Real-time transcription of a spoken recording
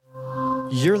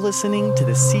You're listening to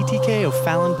the CTK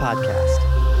O'Fallon podcast.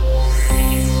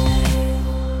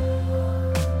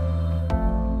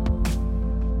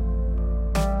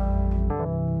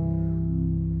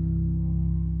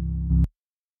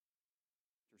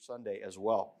 Sunday as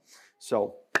well.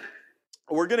 So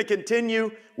we're going to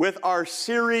continue with our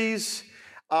series,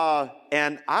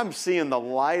 and I'm seeing the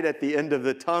light at the end of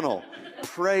the tunnel.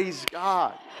 Praise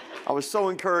God. I was so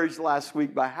encouraged last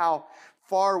week by how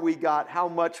far we got, how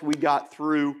much we got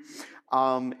through.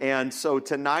 And so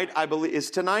tonight, I believe, is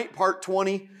tonight part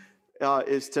 20?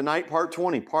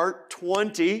 Part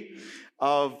 20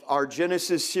 of our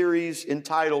Genesis series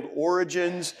entitled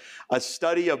Origins, a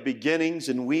Study of Beginnings.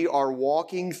 And we are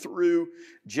walking through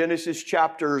Genesis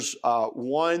chapters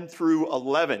 1 through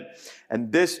 11. And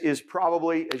this is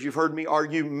probably, as you've heard me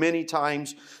argue many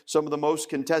times, some of the most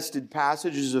contested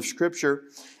passages of Scripture.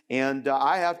 And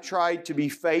I have tried to be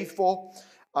faithful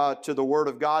to the Word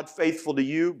of God, faithful to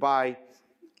you by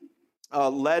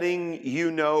letting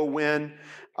you know when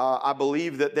I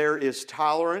believe that there is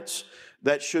tolerance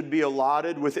that should be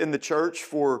allotted within the church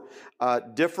for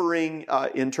differing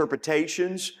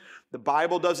interpretations. The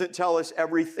Bible doesn't tell us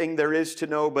everything there is to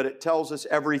know, but it tells us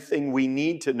everything we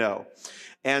need to know.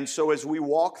 And so as we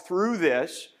walk through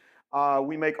this,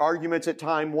 we make arguments at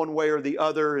times one way or the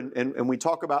other, and we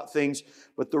talk about things.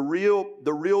 But the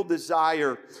real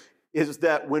desire is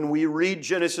that when we read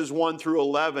Genesis 1 through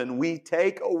 11, we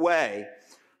take away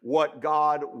what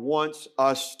God wants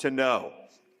us to know.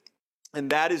 And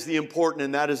that is the important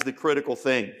and that is the critical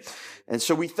thing. And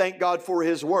so we thank God for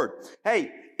His Word.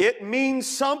 Hey, it means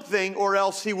something or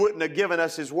else He wouldn't have given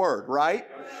us His Word, right?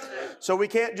 So we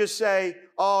can't just say,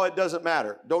 oh, it doesn't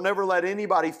matter. Don't ever let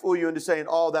anybody fool you into saying,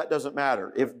 oh, that doesn't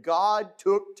matter. If God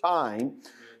took time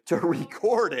to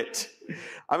record it,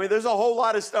 I mean, there's a whole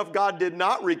lot of stuff God did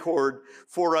not record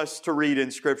for us to read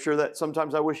in Scripture that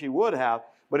sometimes I wish He would have.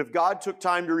 But if God took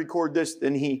time to record this,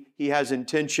 then He has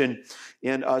intention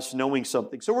in us knowing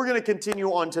something. So we're going to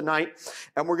continue on tonight,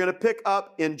 and we're going to pick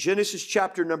up in Genesis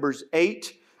chapter number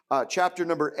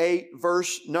 8,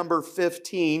 verse number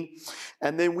 15.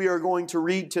 And then we are going to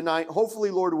read tonight,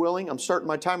 hopefully, Lord willing. I'm starting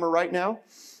my timer right now,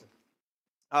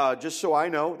 just so I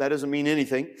know. That doesn't mean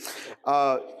anything.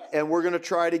 And we're going to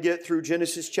try to get through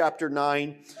Genesis chapter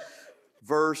 9,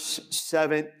 verse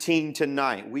 17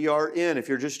 tonight. We are in, if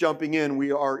you're just jumping in,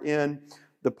 we are in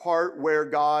the part where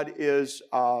God is,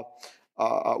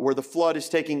 where the flood is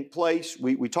taking place.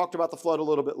 We talked about the flood a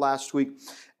little bit last week,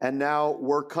 and now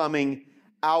we're coming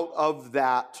out of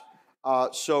that.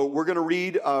 So we're going to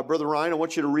read, Brother Ryan, I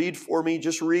want you to read for me,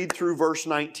 just read through verse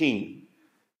 19.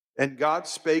 And God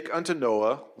spake unto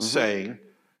Noah, saying,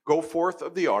 Go forth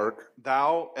of the ark,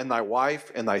 thou and thy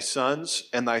wife and thy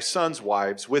sons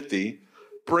wives with thee.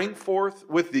 Bring forth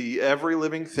with thee every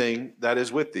living thing that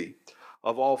is with thee,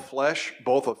 of all flesh,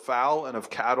 both of fowl and of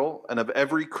cattle, and of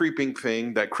every creeping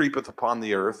thing that creepeth upon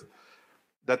the earth,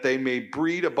 that they may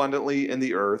breed abundantly in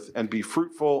the earth, and be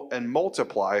fruitful and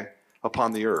multiply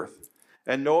upon the earth.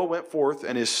 And Noah went forth,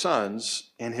 and his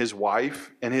sons, and his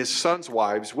wife, and his sons'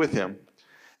 wives with him.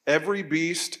 Every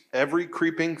beast, every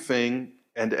creeping thing,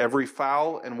 and every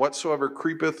fowl, and whatsoever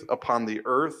creepeth upon the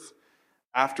earth,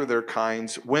 after their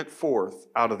kinds, went forth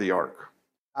out of the ark.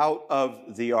 Out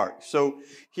of the ark. So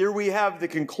here we have the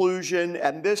conclusion,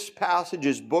 and this passage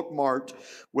is bookmarked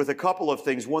with a couple of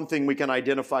things. One thing we can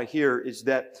identify here is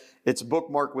that it's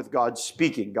bookmarked with God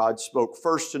speaking. God spoke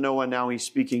first to Noah, now He's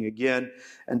speaking again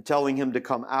and telling him to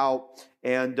come out.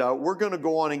 And we're going to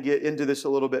go on and get into this a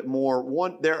little bit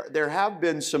more. There have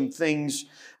been some things,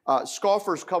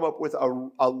 scoffers come up with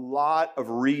a lot of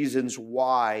reasons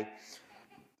why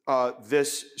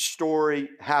this story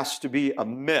has to be a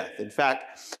myth. In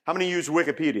fact, how many use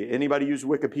Wikipedia? Anybody use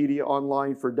Wikipedia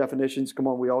online for definitions? Come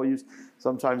on, we all use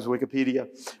sometimes Wikipedia.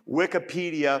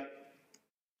 Wikipedia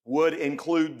would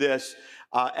include this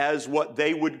as what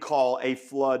they would call a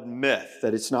flood myth,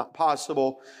 that it's not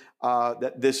possible,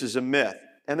 that this is a myth.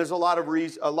 And there's a lot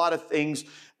of things,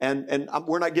 and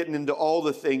we're not getting into all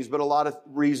the things, but a lot of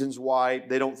reasons why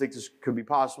they don't think this could be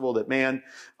possible, that man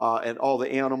and all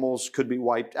the animals could be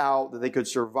wiped out, that they could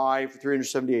survive for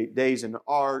 378 days in the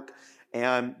ark,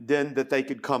 and then that they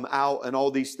could come out and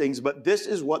all these things. But this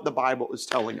is what the Bible is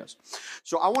telling us.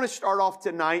 So I want to start off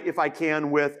tonight, if I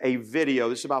can, with a video.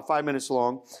 This is about 5 minutes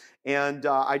long, and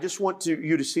I just want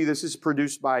you to see this. This is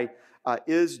produced by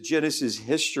Is Genesis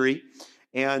History.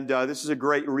 And this is a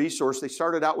great resource. They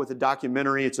started out with a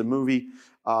documentary. It's a movie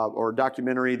or a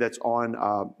documentary that's on,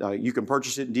 you can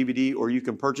purchase it in DVD or you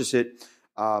can purchase it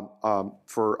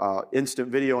for instant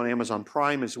video on Amazon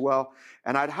Prime as well.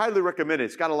 And I'd highly recommend it.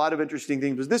 It's got a lot of interesting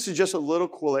things, but this is just a little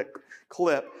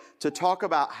clip to talk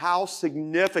about how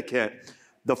significant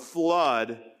the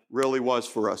flood really was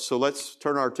for us. So let's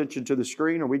turn our attention to the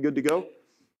screen. Are we good to go?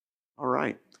 All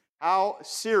right. How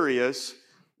serious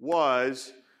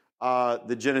was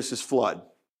the Genesis flood?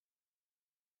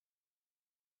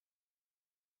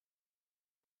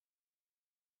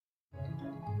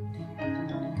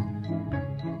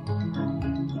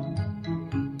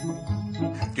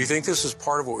 Do you think this is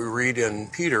part of what we read in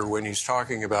Peter when he's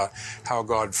talking about how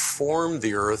God formed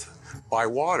the earth by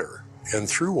water and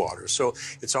through water? So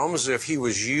it's almost as if he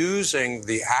was using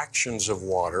the actions of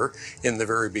water in the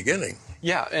very beginning.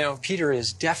 Yeah, Peter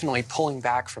is definitely pulling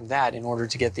back from that in order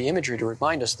to get the imagery to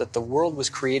remind us that the world was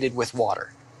created with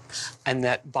water. And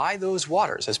that by those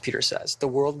waters, as Peter says, the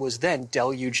world was then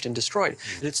deluged and destroyed.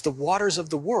 It's the waters of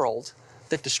the world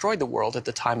that destroyed the world at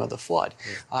the time of the flood,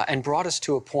 and brought us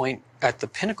to a point at the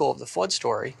pinnacle of the flood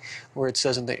story where it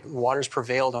says, and the waters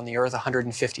prevailed on the earth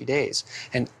 150 days,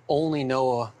 and only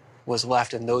Noah was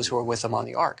left and those who were with him on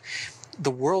the ark. The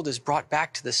world is brought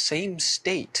back to the same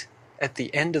state at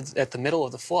the middle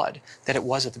of the flood that it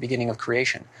was at the beginning of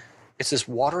creation. It's this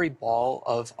watery ball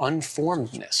of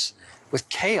unformedness with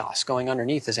chaos going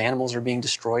underneath as animals are being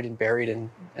destroyed and buried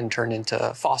and turned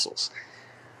into fossils.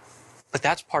 But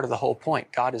that's part of the whole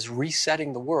point. God is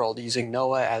resetting the world using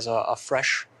Noah as a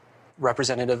fresh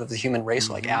representative of the human race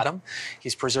like Adam.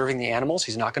 He's preserving the animals.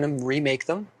 He's not going to remake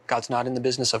them. God's not in the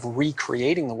business of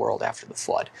recreating the world after the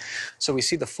flood. So we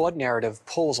see the flood narrative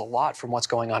pulls a lot from what's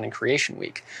going on in Creation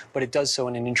Week, but it does so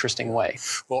in an interesting way.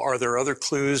 Well, are there other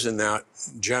clues in that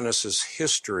Genesis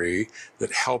history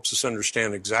that helps us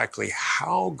understand exactly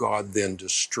how God then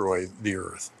destroyed the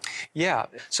earth? Yeah,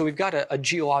 so we've got a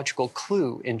geological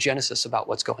clue in Genesis about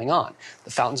what's going on.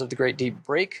 The fountains of the great deep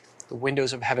break. The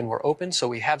windows of heaven were open, so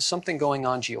we have something going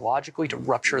on geologically to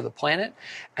rupture the planet,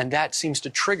 and that seems to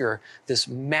trigger this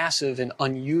massive and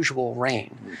unusual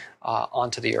rain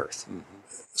onto the earth.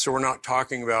 So we're not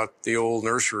talking about the old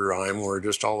nursery rhyme where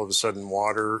just all of a sudden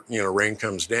water, rain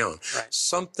comes down. Right.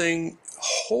 Something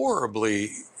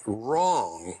horribly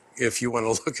wrong, if you want to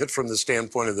look at it from the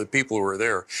standpoint of the people who are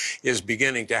there, is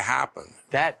beginning to happen.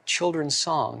 That children's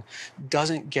song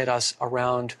doesn't get us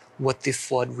around what the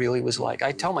flood really was like.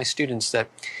 I tell my students that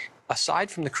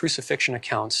aside from the crucifixion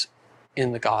accounts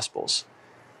in the Gospels,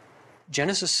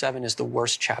 Genesis 7 is the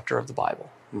worst chapter of the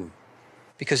Bible.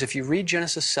 Because if you read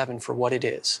Genesis 7 for what it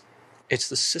is, it's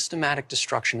the systematic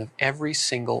destruction of every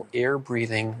single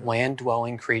air-breathing,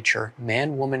 land-dwelling creature,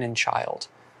 man, woman, and child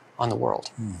on the world.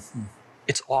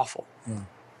 It's awful.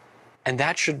 And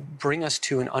that should bring us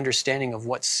to an understanding of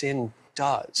what sin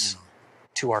does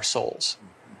to our souls.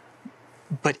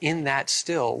 But in that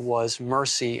still was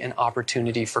mercy and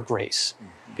opportunity for grace,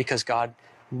 because God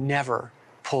never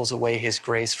pulls away his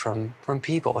grace from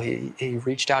people. He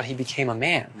reached out, he became a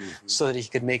man so that he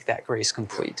could make that grace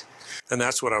complete. And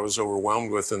that's what I was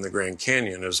overwhelmed with in the Grand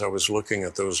Canyon as I was looking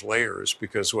at those layers,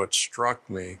 because what struck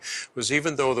me was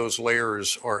even though those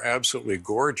layers are absolutely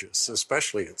gorgeous,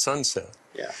 especially at sunset,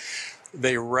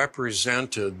 they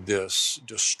represented this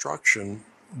destruction,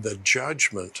 the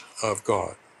judgment of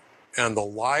God, and the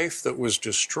life that was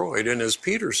destroyed. And as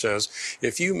Peter says,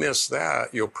 if you miss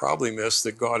that, you'll probably miss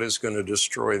that God is going to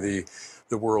destroy the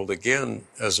world again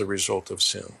as a result of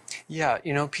sin. Yeah,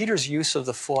 Peter's use of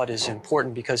the flood is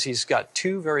important because he's got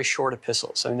two very short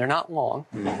epistles. I mean, they're not long.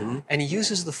 And he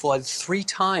uses the flood 3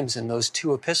 times in those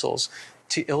 2 epistles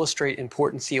to illustrate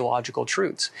important theological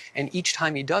truths. And each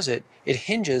time he does it, it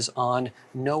hinges on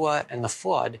Noah and the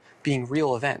flood being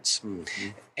real events.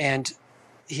 And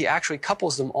he actually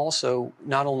couples them also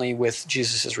not only with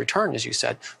Jesus' return, as you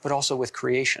said, but also with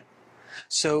creation.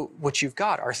 So what you've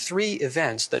got are 3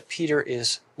 events that Peter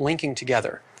is linking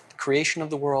together: the creation of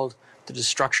the world, the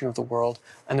destruction of the world,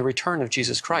 and the return of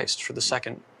Jesus Christ for the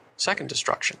second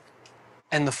destruction.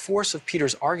 And the force of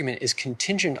Peter's argument is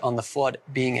contingent on the flood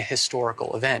being a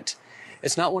historical event.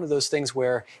 It's not one of those things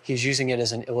where he's using it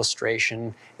as an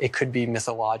illustration. It could be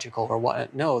mythological or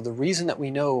what. No, the reason that we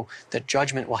know that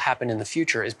judgment will happen in the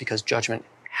future is because judgment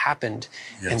happened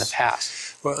in the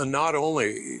past. Well, and not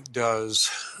only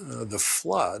does the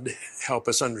flood help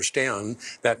us understand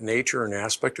that nature and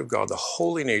aspect of God, the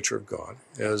holy nature of God,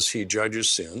 as he judges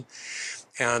sin,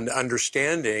 and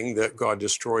understanding that God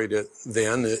destroyed it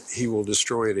then, that he will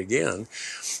destroy it again.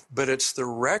 But it's the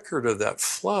record of that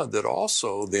flood that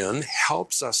also then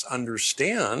helps us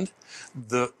understand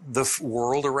the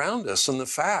world around us and the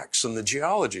facts and the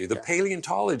geology, the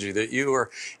paleontology that you are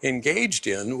engaged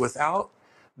in. Without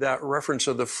that reference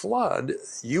of the flood,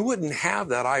 you wouldn't have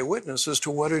that eyewitness as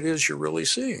to what it is you're really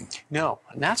seeing. No,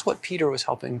 and that's what Peter was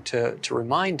helping to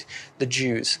remind the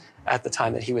Jews at the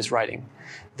time that he was writing,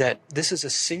 that this is a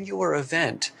singular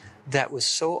event that was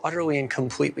so utterly and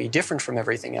completely different from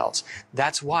everything else.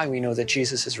 That's why we know that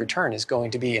Jesus' return is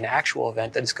going to be an actual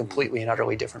event that is completely and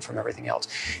utterly different from everything else.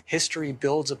 History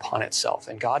builds upon itself,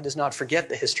 and God does not forget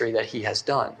the history that he has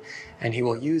done. And he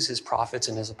will use his prophets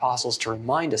and his apostles to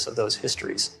remind us of those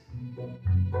histories.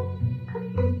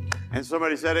 And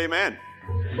somebody said amen.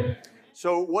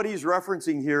 So what he's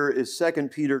referencing here is 2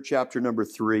 Peter chapter number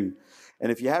 3.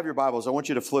 And if you have your Bibles, I want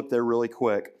you to flip there really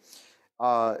quick.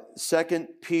 2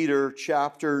 Peter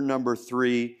chapter number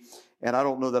 3, and I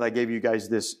don't know that I gave you guys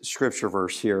this scripture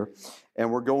verse here.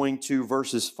 And we're going to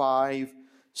verses 5,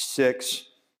 6,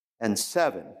 and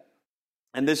 7.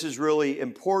 And this is really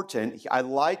important. I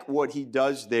like what he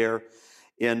does there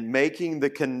in making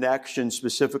the connection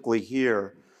specifically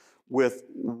here with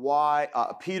why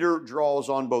Peter draws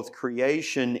on both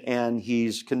creation, and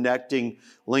he's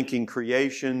linking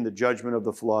creation, the judgment of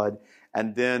the flood,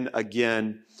 and then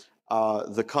again,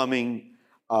 the coming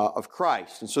of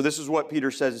Christ. And so this is what Peter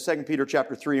says in 2 Peter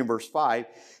chapter 3 and verse 5.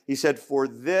 He said, "For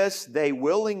this they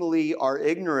willingly are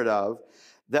ignorant of,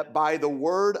 that by the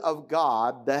word of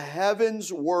God the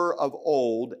heavens were of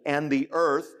old, and the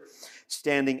earth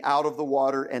standing out of the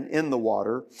water and in the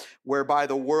water, whereby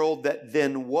the world that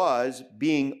then was,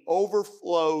 being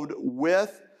overflowed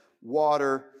with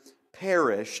water,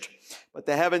 perished. But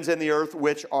the heavens and the earth,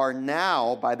 which are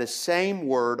now by the same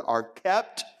word, are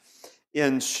kept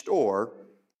in store,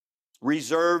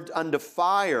 reserved unto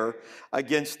fire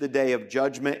against the day of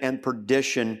judgment and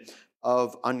perdition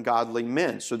of ungodly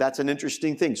men." So that's an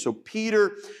interesting thing. So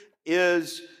Peter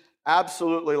is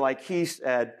absolutely, like he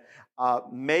said,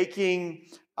 making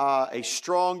a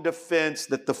strong defense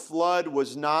that the flood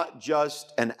was not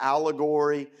just an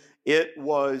allegory. It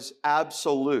was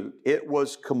absolute. It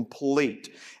was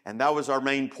complete. And that was our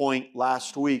main point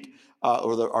last week,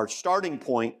 our starting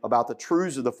point about the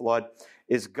truths of the flood,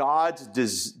 is God's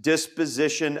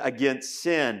disposition against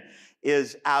sin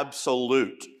is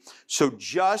absolute. So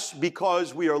just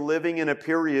because we are living in a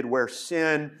period where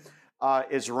sin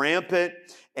is rampant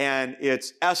and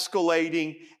it's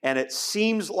escalating and it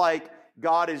seems like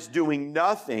God is doing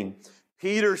nothing,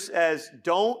 Peter says,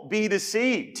 don't be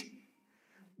deceived.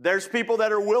 There's people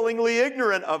that are willingly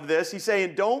ignorant of this. He's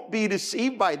saying, don't be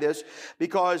deceived by this,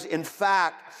 because in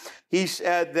fact, he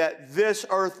said that this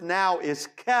earth now is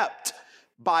kept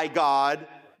by God,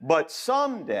 but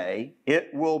someday it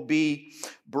will be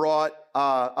brought.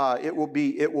 It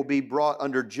will be brought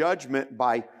under judgment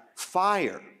by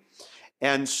fire.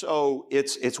 And so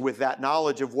it's with that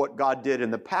knowledge of what God did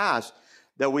in the past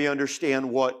that we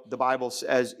understand what the Bible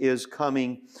says is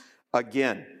coming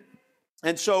again.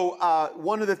 And so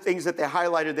one of the things that they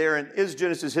highlighted there in Is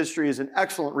Genesis History is an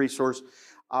excellent resource,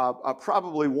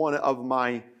 probably one of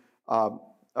my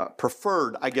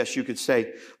preferred, I guess you could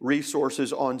say,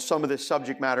 resources on some of the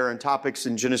subject matter and topics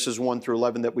in Genesis 1 through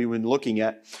 11 that we've been looking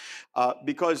at,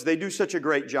 because they do such a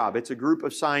great job. It's a group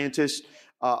of scientists.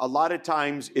 A lot of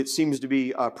times it seems to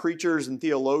be preachers and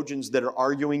theologians that are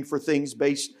arguing for things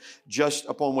based just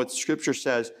upon what Scripture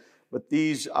says. But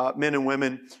these men and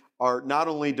women are not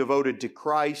only devoted to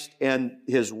Christ and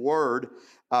His Word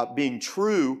being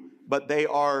true, but they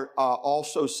are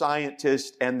also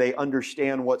scientists, and they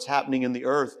understand what's happening in the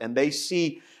earth. And they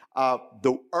see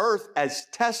the earth as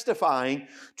testifying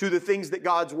to the things that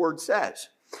God's Word says.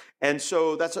 And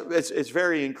so it's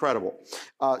very incredible.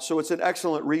 So it's an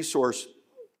excellent resource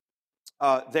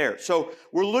there. So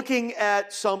we're looking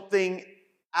at something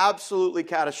absolutely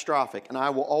catastrophic, and I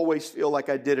will always feel like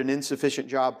I did an insufficient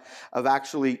job of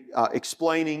actually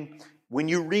explaining, when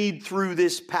you read through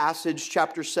this passage,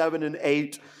 chapter 7 and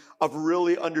 8, of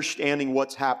really understanding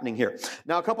what's happening here.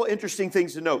 Now, a couple interesting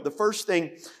things to note. The first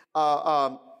thing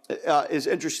is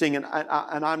interesting, and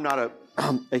I'm not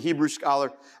a Hebrew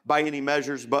scholar by any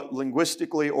measures, but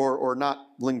linguistically, or not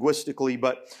linguistically,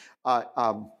 but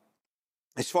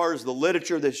as far as the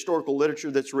literature, the historical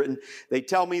literature that's written, they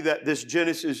tell me that this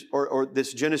Genesis or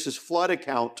this Genesis flood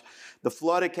account, the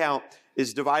flood account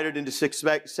is divided into 6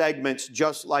 segments,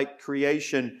 just like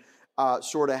creation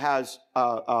sort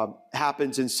of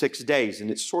happens in 6 days. And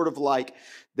it's sort of like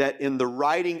that in the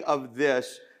writing of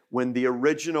this, when the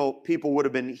original people would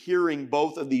have been hearing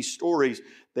both of these stories,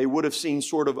 they would have seen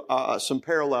sort of some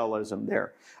parallelism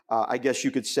there. I guess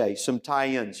you could say, some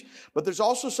tie-ins. But there's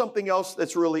also something else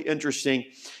that's really interesting,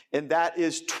 and that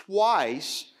is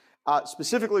twice,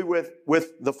 specifically with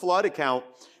the flood account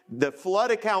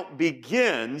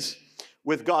begins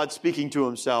with God speaking to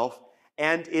Himself,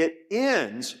 and it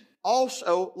ends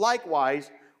also likewise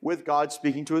with God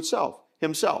speaking to himself.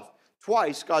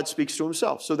 Twice God speaks to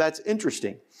himself. So that's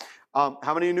interesting.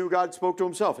 How many knew God spoke to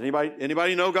himself?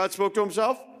 Anybody know God spoke to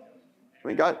himself? I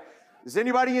mean, does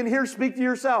anybody in here speak to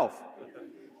yourself?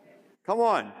 Come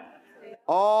on.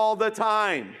 All the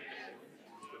time.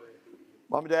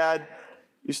 Mom and Dad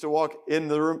used to walk in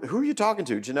the room. Who are you talking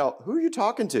to, Janelle? Who are you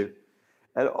talking to?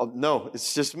 No,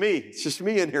 it's just me. It's just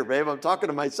me in here, babe. I'm talking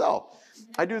to myself.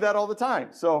 I do that all the time.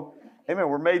 So, amen.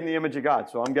 We're made in the image of God.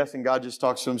 So I'm guessing God just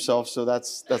talks to himself. So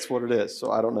that's what it is.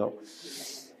 So I don't know.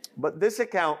 But this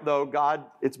account, though,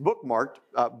 it's bookmarked,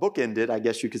 bookended, I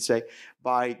guess you could say,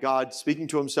 by God speaking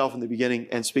to himself in the beginning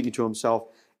and speaking to himself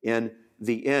in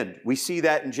the end. We see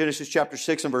that in Genesis chapter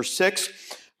 6 and verse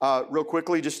 6. Real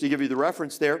quickly, just to give you the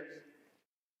reference there.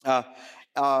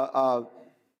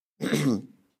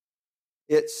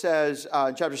 It says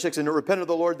in chapter 6, and it repented of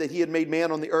the Lord that he had made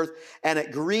man on the earth, and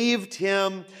it grieved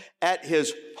him at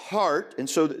his heart. And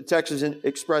so the text is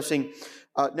expressing,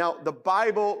 now the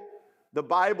Bible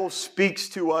speaks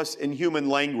to us in human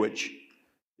language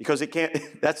because it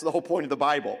can't, that's the whole point of the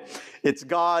Bible. It's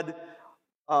God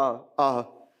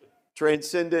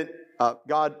transcendent,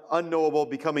 God unknowable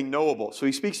becoming knowable. So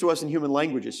he speaks to us in human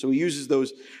languages. So he uses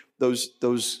those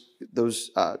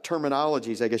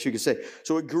terminologies, I guess you could say.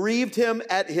 So it grieved him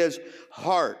at his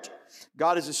heart.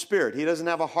 God is a spirit. He doesn't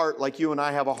have a heart like you and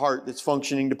I have a heart that's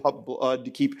functioning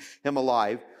to keep him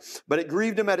alive. But it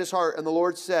grieved him at his heart, and the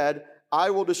Lord said, I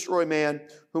will destroy man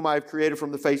whom I have created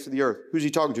from the face of the earth. Who's he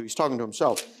talking to? He's talking to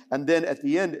himself. And then at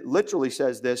the end, it literally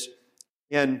says this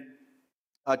in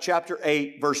chapter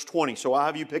 8, verse 20. So I'll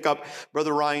have you pick up,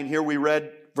 Brother Ryan. Here we read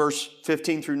verse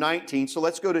 15 through 19. So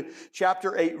let's go to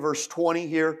chapter 8, verse 20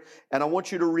 here. And I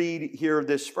want you to read here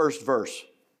this first verse.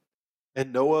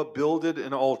 And Noah builded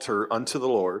an altar unto the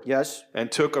Lord. Yes.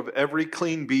 And took of every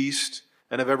clean beast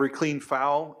and of every clean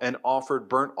fowl, and offered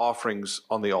burnt offerings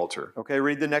on the altar. Okay,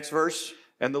 read the next verse.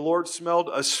 And the Lord smelled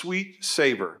a sweet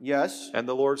savor. Yes. And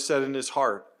the Lord said in his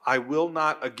heart, I will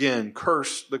not again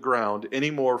curse the ground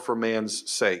any more for man's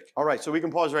sake. All right, so we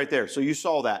can pause right there. So you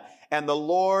saw that. And the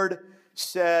Lord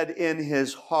said in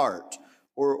his heart,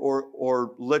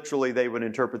 or literally they would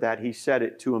interpret that, he said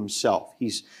it to himself.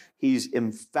 He's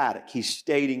emphatic. He's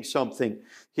stating something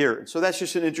here. And so that's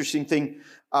just an interesting thing.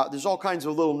 There's all kinds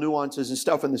of little nuances and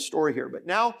stuff in the story here. But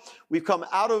now we've come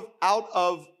out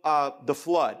of the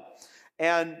flood.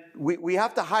 And we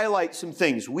have to highlight some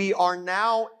things. We are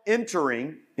now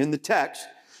entering, in the text,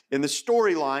 in the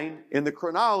storyline, in the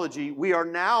chronology, we are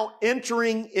now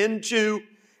entering into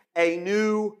a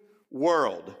new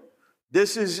world.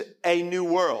 This is a new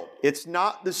world. It's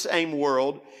not the same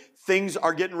world. Things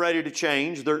are getting ready to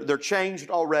change. They're changed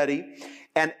already.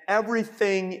 And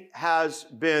everything has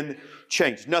been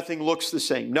changed. Nothing looks the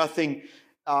same. Nothing,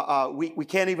 we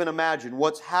can't even imagine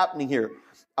what's happening here.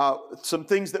 Some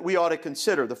things that we ought to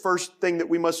consider. The first thing that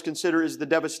we must consider is the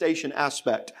devastation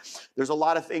aspect. There's a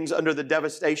lot of things under the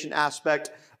devastation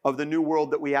aspect of the new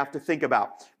world that we have to think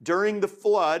about. During the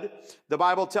flood, the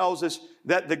Bible tells us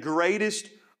that the greatest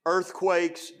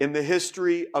earthquakes in the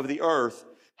history of the earth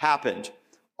happened.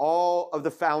 All of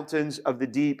the fountains of the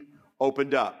deep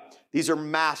opened up. These are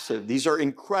massive. These are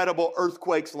incredible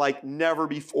earthquakes like never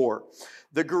before.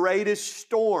 The greatest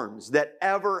storms that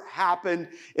ever happened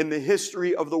in the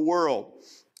history of the world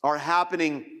are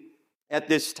happening at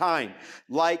this time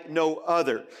like no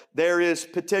other. There is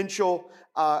potential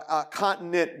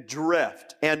continent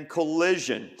drift and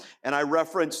collision. And I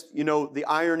referenced, the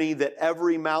irony that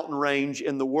every mountain range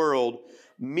in the world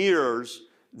mirrors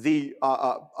the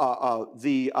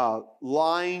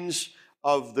lines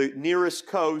of the nearest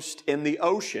coast in the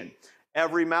ocean.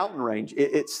 Every mountain range.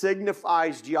 It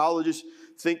signifies, geologists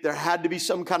think there had to be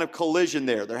some kind of collision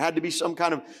there. There had to be some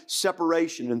kind of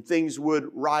separation and things would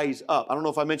rise up. I don't know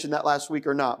if I mentioned that last week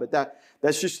or not, but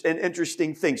that's just an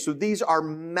interesting thing. So these are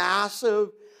massive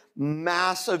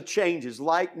changes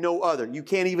like no other. You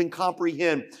can't even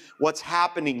comprehend what's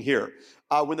happening here.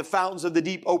 When the fountains of the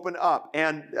deep open up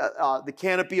and the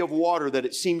canopy of water that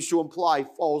it seems to imply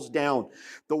falls down,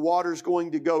 the water's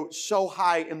going to go so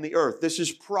high in the earth. This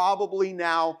is probably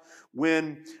now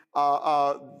when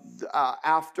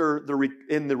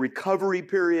in the recovery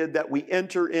period that we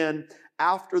enter in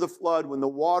after the flood, when the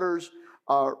waters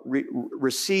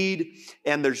recede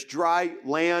and there's dry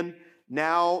land.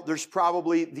 Now there's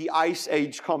probably the ice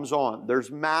age comes on.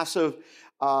 There's massive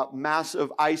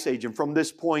ice age, and from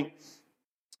this point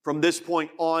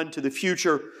on to the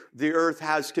future, the earth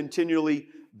has continually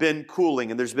been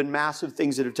cooling, and there's been massive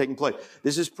things that have taken place.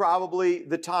 This is probably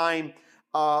the time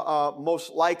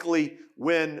most likely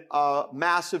when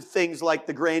massive things like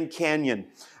the Grand Canyon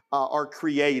are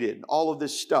created, all of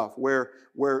this stuff, where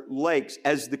lakes,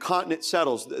 as the continent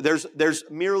settles, there's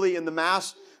merely in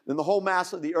the whole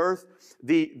mass of the earth,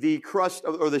 the crust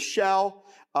or the shell,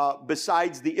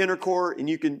 besides the inner core, and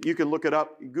you can look it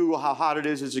up, Google how hot it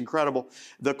is, it's incredible.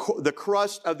 The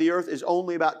crust of the earth is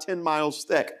only about 10 miles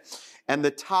thick, and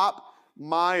the top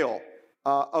mile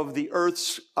of the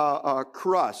earth's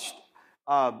crust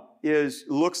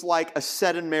looks like a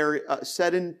sedimentary.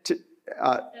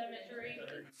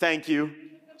 Thank you,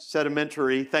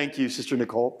 sedimentary. Thank you, Sister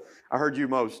Nicole. I heard you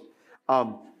most.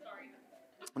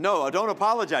 No, don't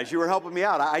apologize. You were helping me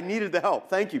out. I needed the help.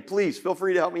 Thank you. Please feel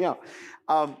free to help me out.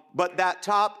 But that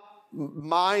top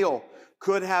mile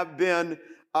could have been,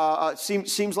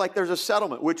 seems like there's a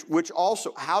settlement, which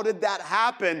also, how did that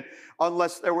happen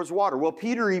unless there was water? Well,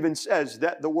 Peter even says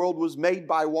that the world was made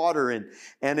by water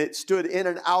and it stood in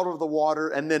and out of the water,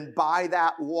 and then by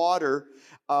that water,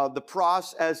 the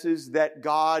process is that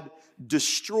God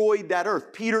destroyed that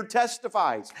earth. Peter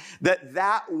testifies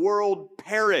that world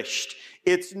perished.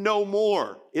 It's no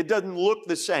more. It doesn't look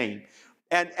the same.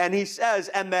 And he says,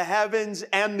 and the heavens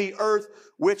and the earth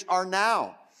which are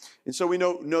now. And so we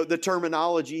know the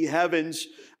terminology, heavens,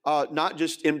 not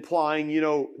just implying,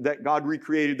 that God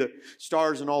recreated the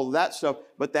stars and all of that stuff,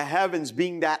 but the heavens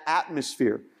being that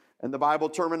atmosphere. And the Bible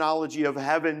terminology of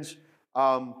heavens,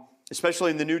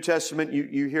 especially in the New Testament,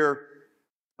 you hear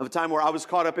of a time where I was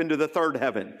caught up into the third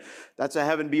heaven. That's a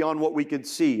heaven beyond what we could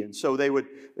see. And so they would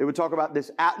talk about this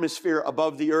atmosphere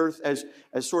above the earth as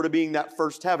sort of being that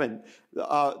first heaven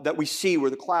that we see,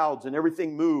 where the clouds and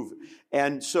everything move,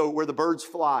 and so where the birds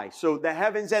fly. So the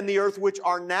heavens and the earth which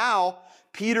are now,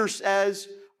 Peter says,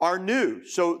 are new.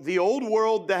 So the old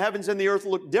world, the heavens and the earth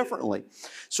look differently.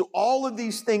 So all of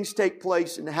these things take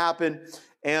place and happen,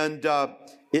 and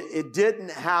it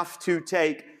didn't have to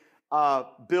take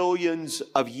billions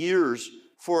of years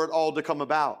for it all to come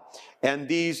about. And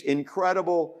these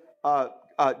incredible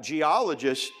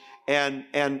geologists and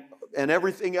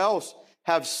everything else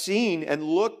have seen and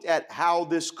looked at how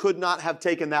this could not have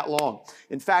taken that long.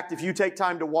 In fact, if you take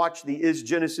time to watch the Is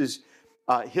Genesis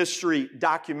history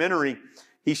documentary,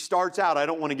 he starts out, I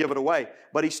don't want to give it away,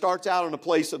 but he starts out in a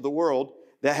place of the world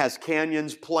that has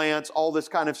canyons, plants, all this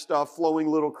kind of stuff, flowing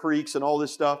little creeks and all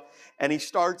this stuff. And he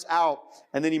starts out,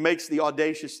 and then he makes the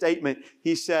audacious statement.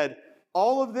 He said,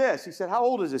 all of this, he said, how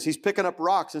old is this? He's picking up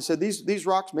rocks and said, these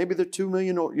rocks, maybe they're 2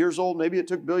 million years old. Maybe it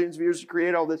took billions of years to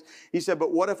create all this. He said,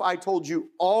 but what if I told you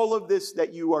all of this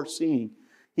that you are seeing,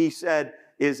 he said,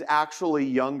 is actually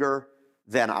younger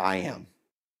than I am.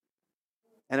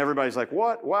 And everybody's like,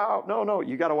 what? Wow, no,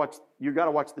 you got to watch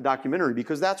the documentary,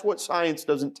 because that's what science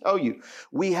doesn't tell you.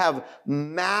 We have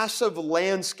massive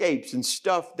landscapes and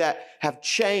stuff that have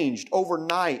changed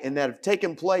overnight and that have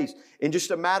taken place in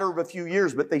just a matter of a few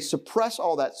years, but they suppress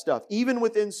all that stuff, even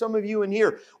within some of you in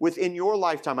here, within your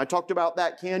lifetime. I talked about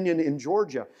that canyon in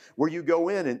Georgia where you go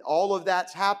in and all of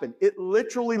that's happened. It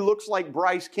literally looks like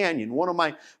Bryce Canyon, one of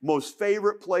my most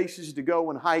favorite places to go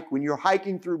and hike. When you're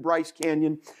hiking through Bryce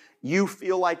Canyon, you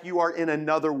feel like you are in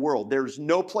another world. There's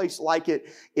no place like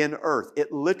it in earth.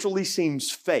 It literally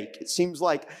seems fake. It seems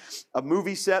like a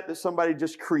movie set that somebody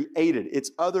just created.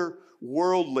 It's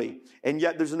otherworldly. And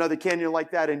yet there's another canyon like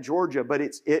that in Georgia, but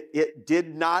it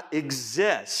did not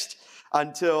exist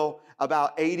until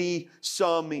about 80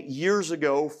 some years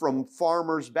ago from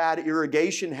farmers' bad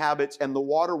irrigation habits, and the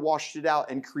water washed it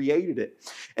out and created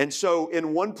it. And so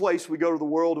in one place we go to the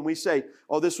world and we say,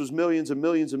 oh, this was millions and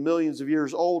millions and millions of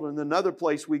years old. And in another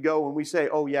place we go and we say,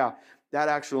 oh yeah, that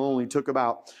actually only took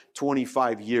about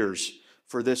 25 years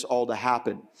for this all to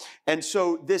happen. And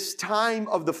so this time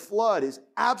of the flood is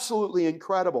absolutely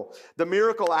incredible. The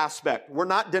miracle aspect, we're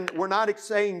not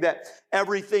saying that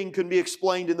everything can be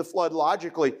explained in the flood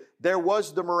logically. There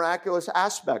was the miraculous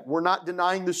aspect. We're not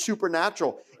denying the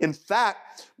supernatural. In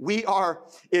fact, we are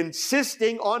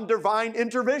insisting on divine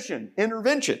intervention.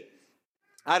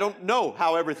 I don't know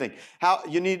how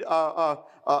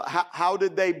how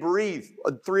did they breathe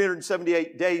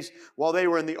 378 days while they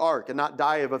were in the ark and not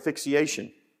die of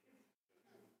asphyxiation?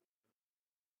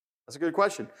 That's a good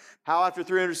question. How after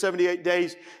 378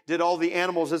 days did all the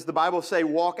animals, as the Bible say,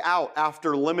 walk out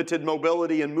after limited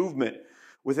mobility and movement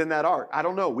within that ark? I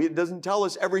don't know. It doesn't tell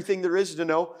us everything there is to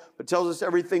know, but tells us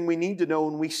everything we need to know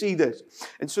when we see this.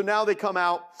 And so now they come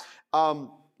out.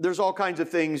 There's all kinds of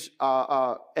things,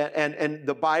 and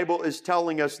the Bible is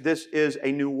telling us this is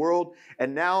a new world,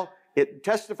 and now it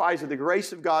testifies of the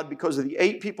grace of God because of the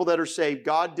 8 people that are saved.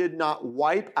 God did not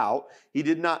wipe out. He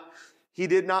did not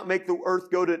make the earth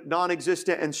go to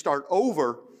non-existent and start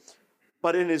over.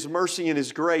 But in His mercy and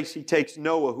His grace, He takes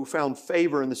Noah, who found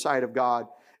favor in the sight of God,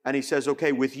 and He says,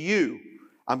 okay, with you,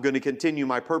 I'm going to continue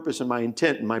my purpose and my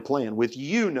intent and my plan. With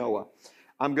you, Noah,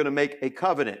 I'm going to make a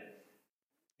covenant.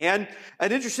 And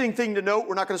an interesting thing to note,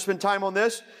 we're not going to spend time on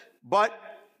this, but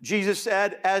Jesus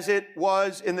said, as it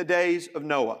was in the days of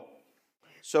Noah,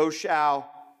 so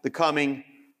shall the coming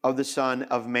of the Son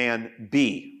of Man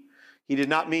be. He did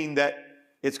not mean that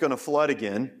it's going to flood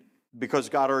again, because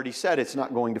God already said it's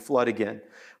not going to flood again.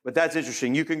 But that's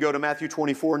interesting. You can go to Matthew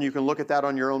 24 and you can look at that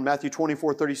on your own. Matthew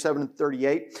 24, 37 and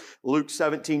 38. Luke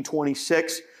 17,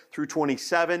 26 through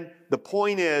 27. The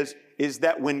point is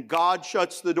that when God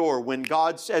shuts the door, when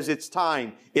God says it's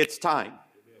time, it's time.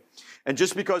 And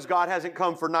just because God hasn't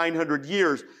come for 900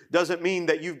 years doesn't mean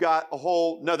that you've got a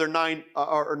whole another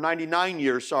 99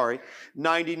 years,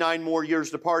 99 more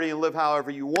years to party and live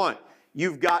however you want.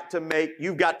 You've got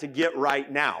to get right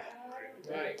now.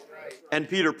 Right. And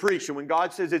Peter preached, and when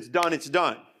God says it's done, it's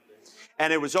done.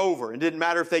 And it was over. It didn't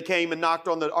matter if they came and knocked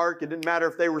on the ark. It didn't matter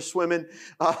if they were swimming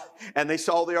and they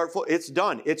saw the ark full. It's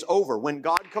done. It's over. When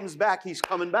God comes back, He's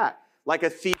coming back like a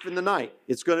thief in the night.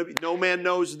 It's going to be, no man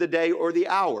knows the day or the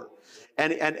hour.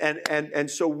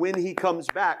 And so when He comes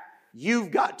back,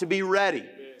 you've got to be ready.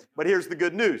 But here's the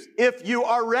good news. If you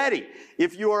are ready,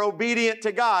 if you are obedient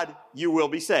to God, you will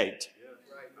be saved.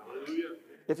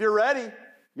 If you're ready,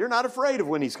 you're not afraid of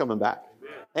when He's coming back.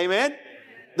 Amen?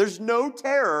 There's no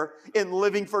terror in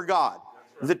living for God.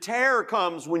 The terror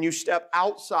comes when you step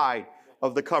outside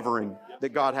of the covering that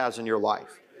God has in your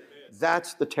life.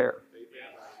 That's the terror.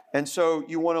 And so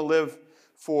you want to live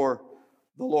for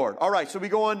the Lord. All right, so we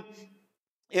go on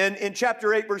in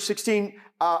chapter 8, verse 16.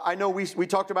 I know we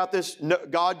talked about this.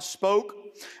 God spoke.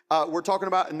 We're talking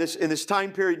about in this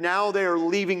time period. Now they are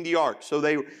leaving the ark. So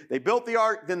they built the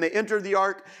ark, then they entered the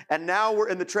ark, and now we're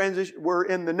in the transition. We're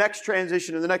in the next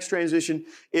transition, and the next transition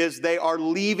is they are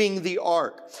leaving the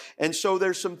ark. And so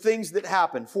there's some things that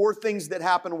happen. 4 things that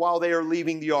happen while they are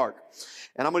leaving the ark.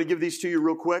 And I'm going to give these to you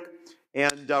real quick,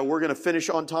 and we're going to finish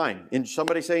on time. And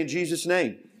somebody say in Jesus'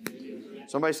 name.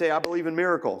 Somebody say, I believe in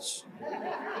miracles.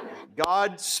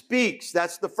 God speaks.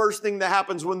 That's the first thing that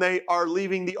happens when they are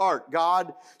leaving the ark.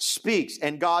 God speaks.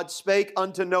 And God spake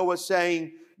unto Noah,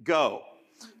 saying, go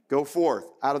forth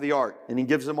out of the ark. And He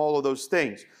gives them all of those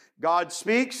things. God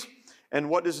speaks. And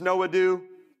what does Noah do?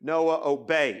 Noah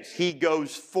obeys. He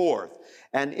goes forth.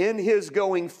 And in his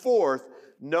going forth,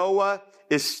 Noah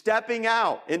is stepping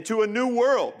out into a new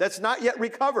world that's not yet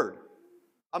recovered.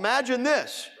 Imagine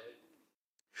this.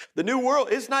 The new world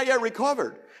is not yet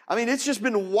recovered. I mean, it's just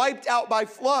been wiped out by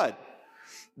flood.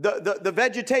 The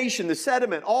vegetation, the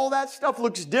sediment, all that stuff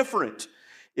looks different.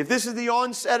 If this is the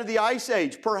onset of the Ice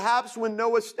Age, perhaps when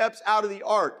Noah steps out of the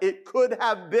ark, it could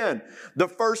have been the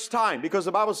first time, because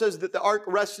the Bible says that the ark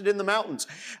rested in the mountains.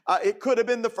 It could have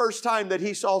been the first time that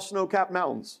he saw snow-capped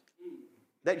mountains,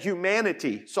 that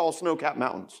humanity saw snow-capped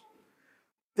mountains.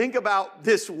 Think about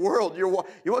this world. You want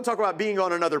to talk about being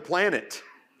on another planet.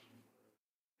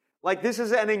 Like, this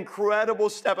is an incredible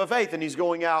step of faith. And he's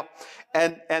going out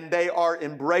and they are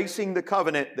embracing the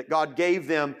covenant that God gave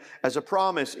them as a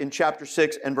promise in chapter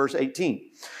 6 and verse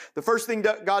 18. The first thing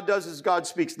that God does is God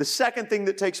speaks. The second thing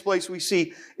that takes place we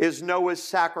see is Noah's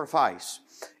sacrifice.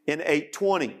 In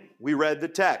 8:20, we read the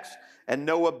text. And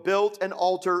Noah built an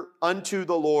altar unto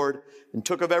the Lord and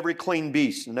took of every clean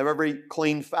beast and of every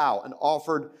clean fowl and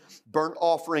offered burnt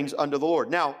offerings unto the Lord.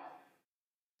 Now,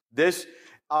 this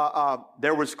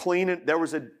there was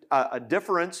a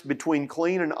difference between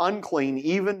clean and unclean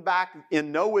even back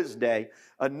in Noah's day,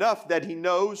 enough that he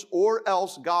knows, or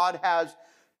else God has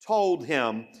told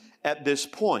him at this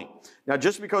point. Now,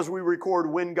 just because we record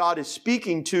when God is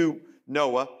speaking to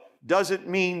Noah doesn't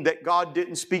mean that God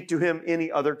didn't speak to him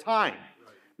any other time.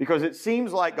 Because it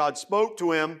seems like God spoke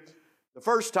to him the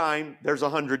first time, there's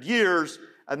 100 years,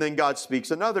 and then God speaks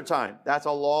another time. That's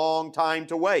a long time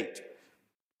to wait.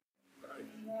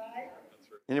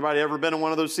 Anybody ever been in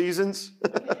one of those seasons?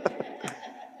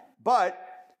 But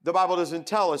the Bible doesn't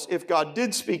tell us if God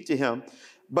did speak to him.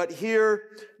 But here,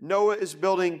 Noah is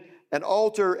building an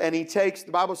altar, and he takes,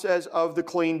 the Bible says, of the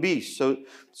clean beast.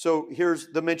 So here's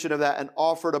the mention of that, and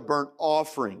offered a burnt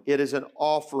offering. It is an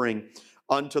offering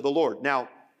unto the Lord. Now,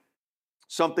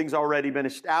 something's already been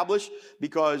established,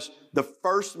 because the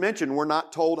first mention, we're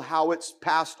not told how it's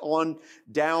passed on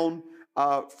down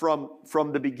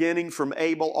from the beginning, from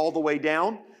Abel all the way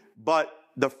down. But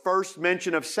the first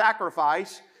mention of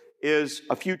sacrifice is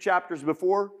a few chapters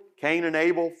before. Cain and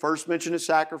Abel, first mention of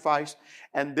sacrifice.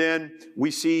 And then we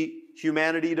see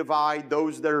humanity divide,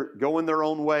 those that are going their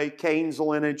own way, Cain's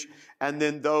lineage, and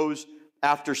then those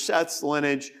after Seth's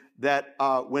lineage that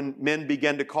when men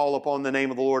begin to call upon the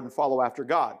name of the Lord and follow after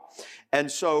God.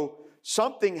 And so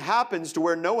something happens to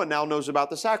where Noah now knows about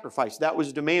the sacrifice. That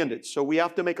was demanded. So we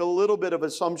have to make a little bit of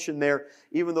assumption there,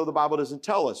 even though the Bible doesn't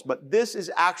tell us. But this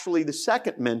is actually the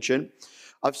second mention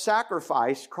of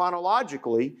sacrifice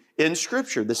chronologically in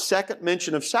Scripture. The second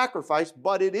mention of sacrifice,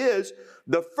 but it is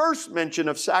the first mention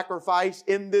of sacrifice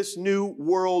in this new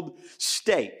world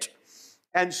state.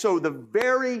 And so the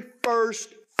very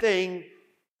first thing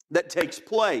that takes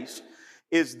place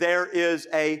is there is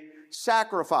a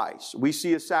sacrifice. We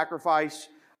see a sacrifice.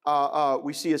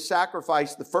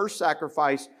 The first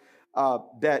sacrifice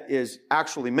that is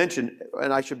actually mentioned,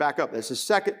 and I should back up. This is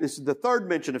the third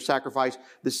mention of sacrifice.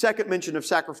 The second mention of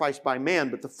sacrifice by man,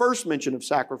 but the first mention of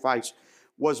sacrifice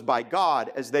was by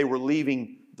God as they were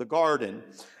leaving the garden,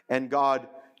 and God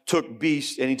took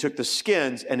beasts and He took the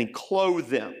skins and He clothed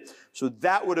them. So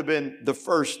that would have been the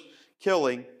first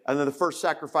killing, and then the first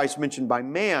sacrifice mentioned by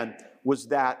man was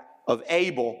that of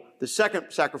Abel. The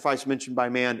second sacrifice mentioned by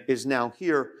man is now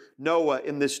here, Noah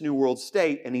in this new world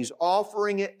state, and he's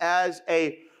offering it as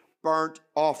a burnt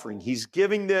offering. He's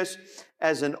giving this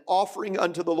as an offering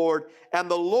unto the Lord.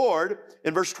 And the Lord,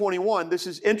 in verse 21, this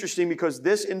is interesting because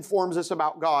this informs us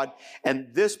about God. And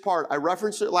this part, I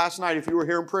referenced it last night if you were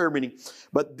here in prayer meeting,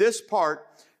 but this part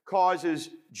causes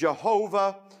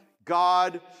Jehovah,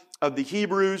 God of the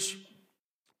Hebrews,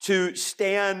 to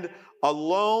stand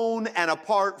alone and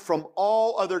apart from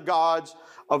all other gods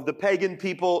of the pagan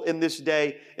people in this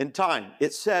day and time.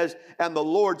 It says, and the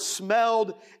Lord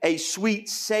smelled a sweet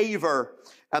savor,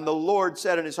 and the Lord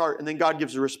said in his heart, and then God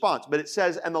gives a response. But it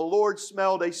says, and the Lord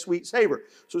smelled a sweet savor.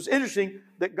 So it's interesting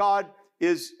that God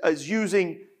is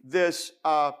using this,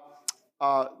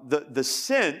 the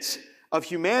sense of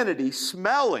humanity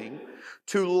smelling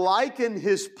to liken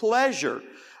His pleasure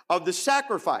of the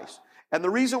sacrifice. And the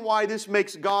reason why this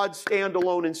makes God stand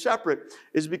alone and separate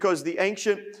is because the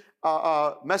ancient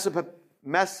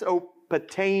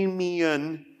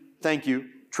Mesopotamian,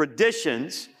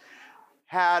 traditions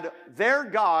had their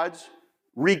gods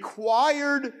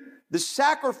required the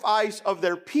sacrifice of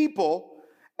their people,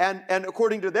 and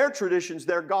according to their traditions,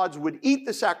 their gods would eat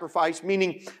the sacrifice,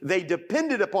 meaning they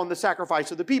depended upon the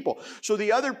sacrifice of the people. So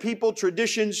the other people,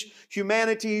 traditions,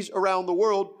 humanities around the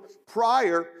world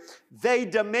prior, they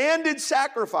demanded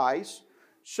sacrifice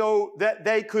so that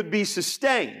they could be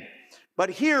sustained. But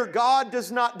here, God does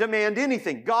not demand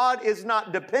anything. God is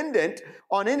not dependent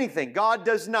on anything. God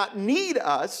does not need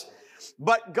us,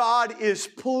 but God is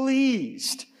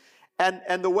pleased.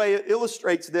 And the way it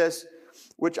illustrates this,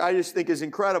 which I just think is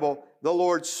incredible, the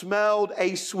Lord smelled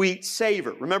a sweet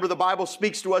savor. Remember, the Bible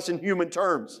speaks to us in human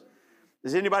terms.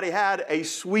 Has anybody had a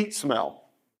sweet smell?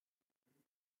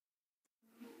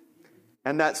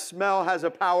 And that smell has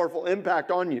a powerful impact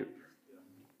on you.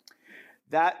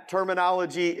 That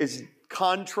terminology is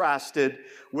contrasted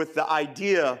with the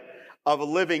idea of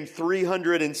living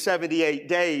 378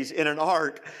 days in an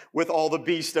ark with all the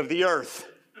beasts of the earth.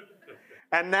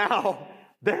 And now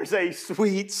there's a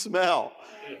sweet smell.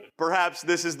 Perhaps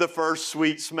this is the first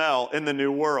sweet smell in the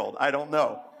new world. I don't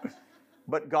know.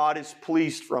 But God is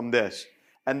pleased from this.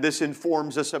 And this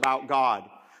informs us about God.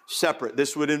 Separate.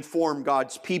 This would inform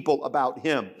God's people about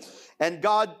Him. And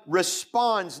God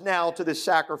responds now to this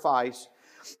sacrifice,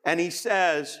 and He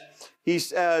says,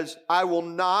 I will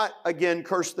not again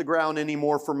curse the ground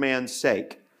anymore for man's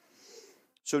sake.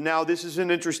 So now this is an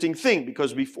interesting thing,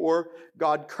 because before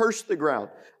God cursed the ground,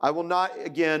 I will not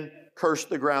again curse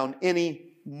the ground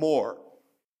anymore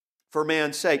for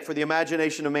man's sake. For the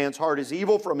imagination of man's heart is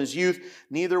evil from his youth,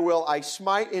 neither will I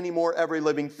smite anymore every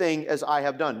living thing as I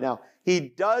have done. Now, He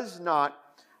does not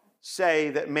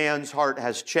say that man's heart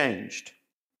has changed.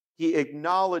 He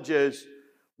acknowledges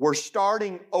we're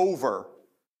starting over,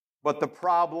 but the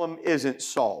problem isn't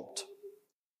solved.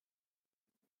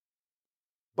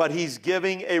 But He's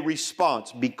giving a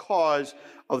response because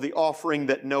of the offering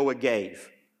that Noah gave.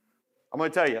 I'm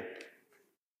going to tell you,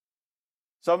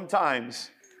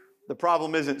 sometimes the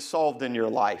problem isn't solved in your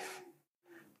life.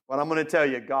 But I'm going to tell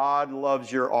you, God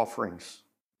loves your offerings.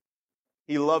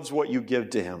 He loves what you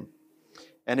give to Him.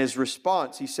 And His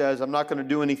response, He says, I'm not going to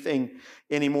do anything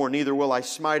anymore, neither will I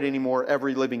smite anymore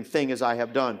every living thing as I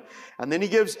have done. And then He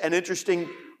gives an interesting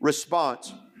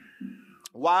response.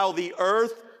 While the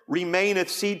earth remaineth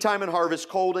seed time and harvest,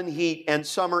 cold and heat, and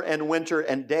summer and winter,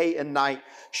 and day and night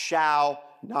shall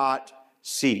not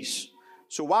cease.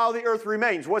 So while the earth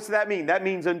remains, what's that mean? That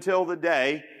means until the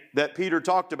day that Peter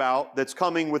talked about that's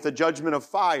coming with a judgment of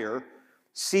fire,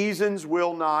 seasons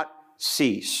will not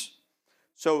cease.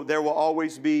 So there will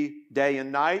always be day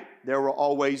and night. There will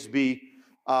always be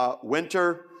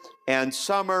winter and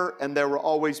summer, and there will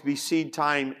always be seed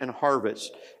time and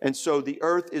harvest. And so the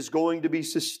earth is going to be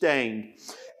sustained,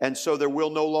 and so there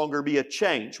will no longer be a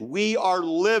change. We are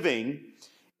living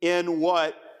in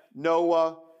what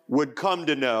Noah would come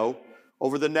to know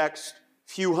over the next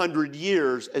few hundred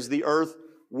years as the earth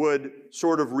would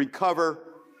sort of recover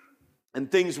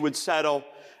and things would settle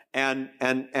and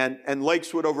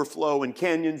lakes would overflow and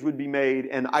canyons would be made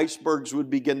and icebergs would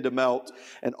begin to melt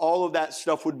and all of that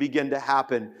stuff would begin to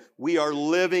happen. We are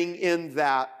living in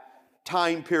that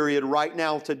time period right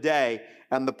now today,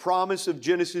 and the promise of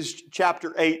Genesis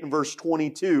chapter 8 and verse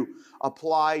 22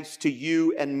 applies to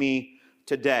you and me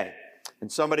today.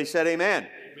 And somebody said amen.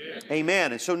 Amen.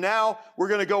 Amen. And so now we're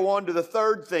going to go on to the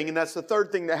third thing, and that's the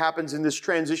third thing that happens in this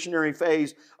transitionary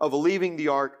phase of leaving the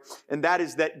ark, and that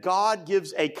is that God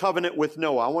gives a covenant with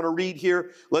Noah. I want to read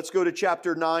here. Let's go to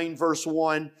chapter 9, verse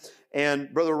 1.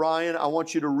 And Brother Ryan, I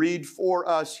want you to read for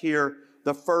us here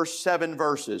the first 7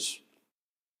 verses.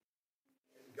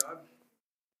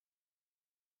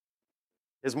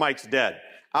 His mic's dead.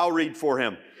 I'll read for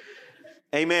him.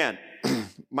 Amen.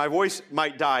 My voice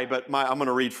might die, but I'm going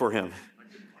to read for him.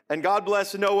 And God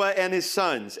blessed Noah and his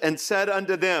sons and said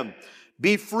unto them,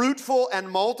 be fruitful and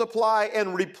multiply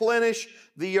and replenish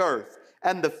the earth.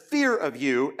 And the fear of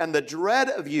you and the dread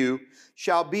of you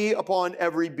shall be upon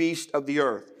every beast of the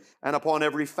earth, and upon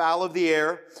every fowl of the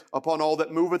air, upon all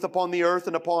that moveth upon the earth,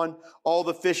 and upon all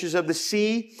the fishes of the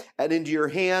sea, and into your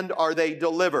hand are they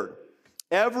delivered.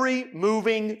 Every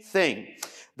moving thing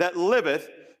that liveth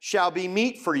shall be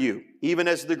meat for you. Even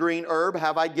as the green herb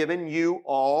have I given you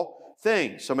all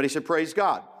things. Somebody said, praise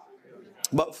God.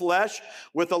 But flesh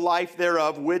with the life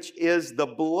thereof, which is the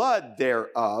blood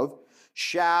thereof,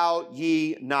 shall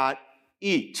ye not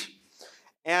eat.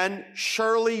 And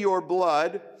surely your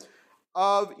blood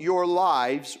of your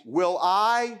lives will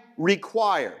I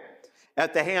require.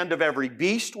 At the hand of every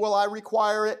beast will I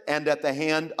require it, and at the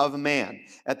hand of man.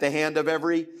 At the hand of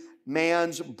every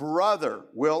man's brother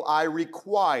will I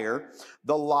require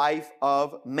the life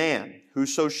of man.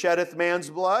 Whoso sheddeth man's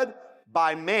blood,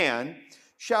 by man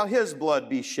shall his blood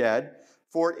be shed.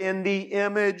 For in the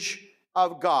image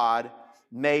of God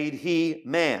made he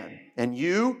man. And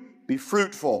you be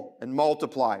fruitful and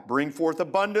multiply. Bring forth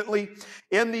abundantly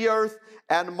in the earth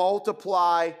and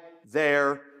multiply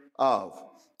thereof.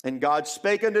 And God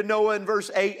spake unto Noah in verse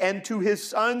 8, and to his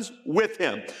sons with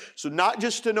him. So not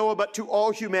just to Noah, but to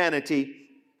all humanity.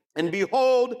 And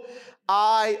behold,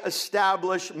 I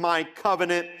establish my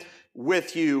covenant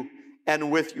with you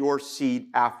and with your seed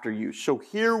after you. So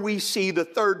here we see the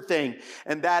third thing,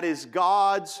 and that is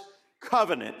God's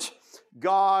covenant.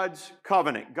 God's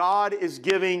covenant. God is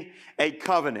giving a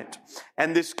covenant.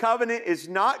 And this covenant is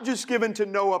not just given to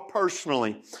Noah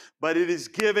personally, but it is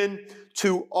given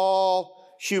to all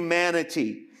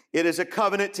humanity. It is a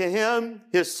covenant to him,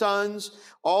 his sons,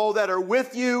 all that are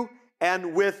with you,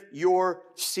 and with your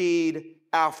seed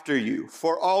after you.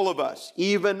 For all of us,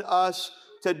 even us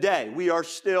today, we are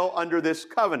still under this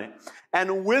covenant.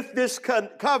 And with this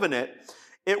covenant,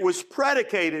 it was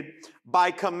predicated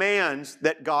by commands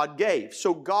that God gave.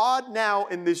 So God now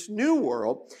in this new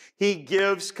world, he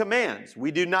gives commands.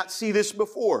 We do not see this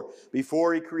before.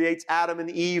 Before he creates Adam and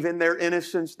Eve in their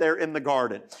innocence, they're in the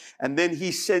garden. And then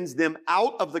he sends them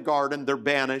out of the garden, they're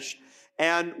banished,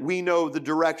 and we know the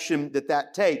direction that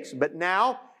that takes. But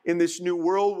now, in this new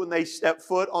world, when they step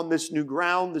foot on this new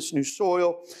ground, this new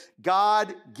soil,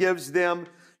 God gives them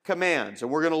commands. And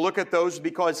we're going to look at those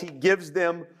because he gives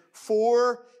them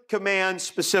 4 commands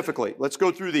specifically. Let's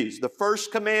go through these. The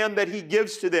first command that he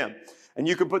gives to them, and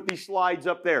you can put these slides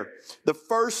up there. The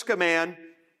first command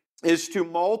is to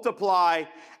multiply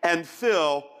and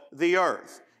fill the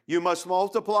earth. You must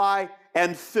multiply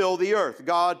and fill the earth.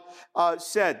 God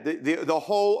said the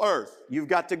whole earth, you've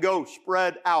got to go,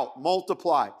 spread out,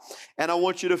 multiply, and I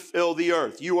want you to fill the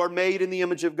earth. You are made in the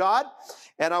image of God,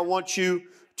 and I want you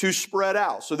to spread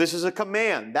out. So this is a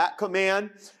command. That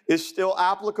command is still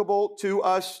applicable to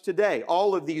us today.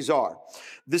 All of these are.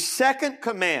 The second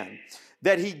command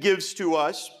that he gives to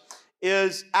us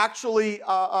is actually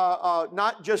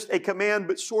not just a command,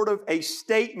 but sort of a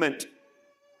statement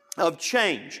of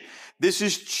change. This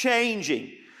is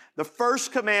changing. The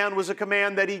first command was a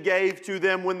command that he gave to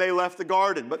them when they left the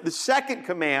garden. But the second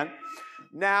command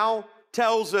now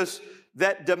tells us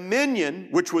that dominion,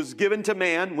 which was given to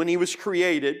man when he was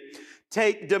created,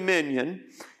 take dominion.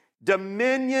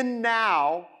 Dominion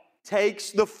now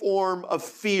takes the form of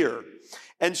fear.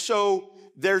 And so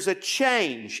there's a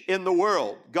change in the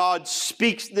world. God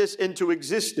speaks this into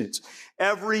existence.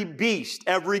 Every beast,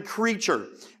 every creature,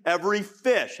 every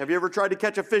fish. Have you ever tried to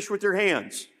catch a fish with your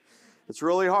hands? It's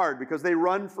really hard because they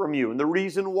run from you. And the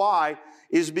reason why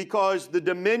is because the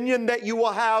dominion that you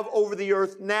will have over the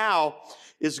earth now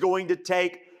is going to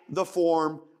take the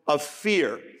form of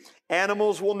fear.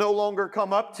 Animals will no longer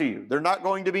come up to you. They're not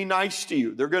going to be nice to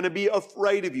you. They're going to be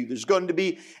afraid of you. There's going to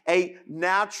be a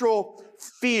natural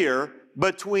fear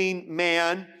between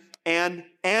man and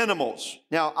animals.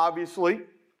 Now, obviously,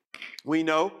 we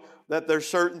know that there's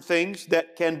certain things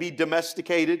that can be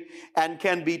domesticated and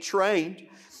can be trained.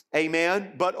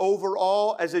 Amen. But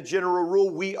overall, as a general rule,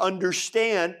 we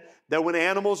understand that when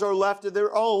animals are left to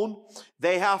their own,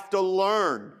 they have to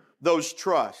learn those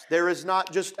trusts. There is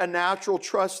not just a natural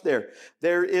trust there.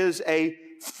 There is a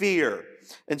fear.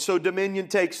 And so dominion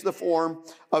takes the form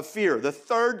of fear. The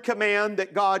third command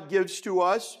that God gives to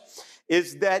us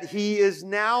is that He is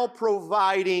now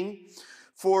providing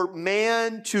for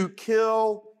man to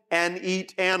kill and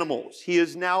eat animals. He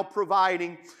is now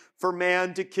providing for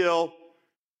man to kill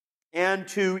and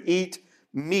to eat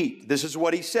meat. This is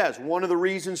what He says. One of the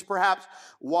reasons perhaps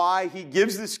why He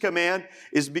gives this command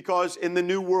is because in the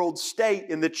New World state,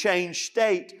 in the changed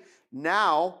state,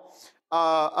 now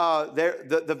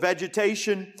the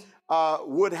vegetation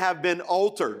would have been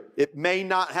altered. It may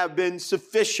not have been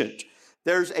sufficient.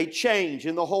 There's a change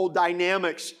in the whole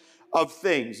dynamics of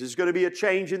things. There's going to be a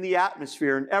change in the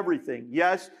atmosphere and everything.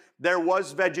 Yes, there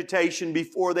was vegetation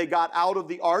before they got out of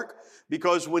the ark,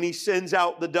 because when He sends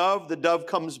out the dove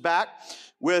comes back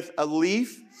with a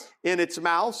leaf in its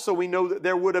mouth. So we know that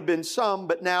there would have been some,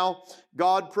 but now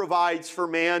God provides for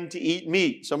man to eat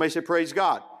meat. Somebody say, praise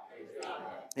God. Praise God.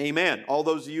 Amen. All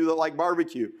those of you that like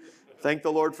barbecue, thank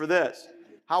the Lord for this.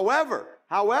 However,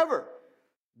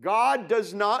 God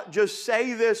does not just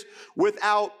say this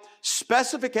without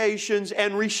specifications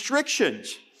and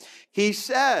restrictions. He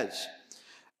says,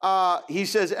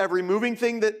 every moving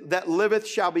thing that liveth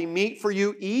shall be meat for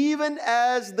you, even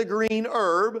as the green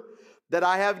herb that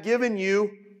I have given you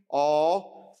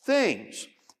all things.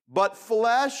 But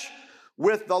flesh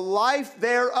with the life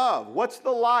thereof. What's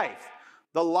the life?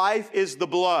 The life is the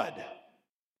blood.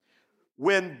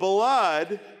 When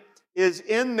blood is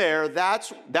in there,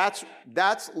 that's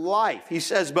life. He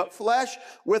says, but flesh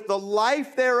with the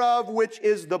life thereof, which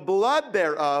is the blood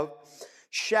thereof,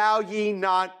 shall ye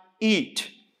not eat.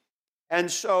 And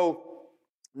so,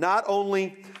 not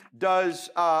only does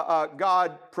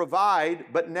God provide,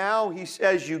 but now He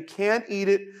says you can't eat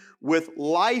it with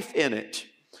life in it.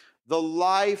 The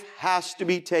life has to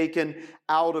be taken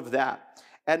out of that.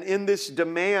 And in this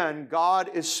demand, God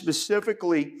is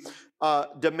specifically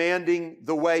demanding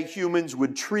the way humans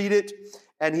would treat it,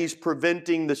 and He's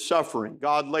preventing the suffering.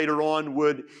 God later on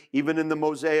would, even in the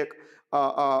Mosaic,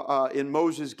 in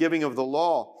Moses' giving of the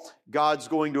law, God's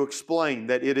going to explain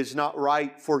that it is not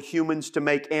right for humans to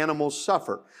make animals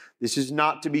suffer. This is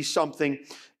not to be something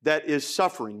that is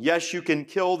suffering. Yes, you can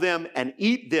kill them and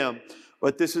eat them,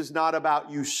 but this is not about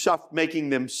you making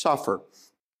them suffer.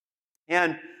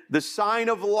 And the sign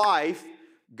of life,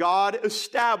 God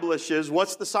establishes,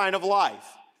 what's the sign of life?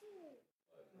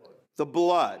 The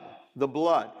blood. The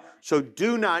blood. So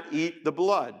do not eat the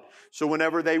blood. So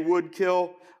whenever they would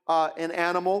kill an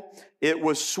animal, it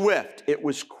was swift, it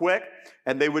was quick,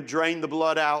 and they would drain the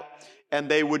blood out and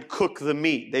they would cook the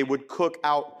meat. They would cook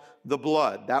out the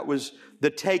blood. That was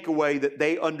the takeaway that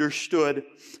they understood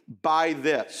by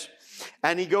this.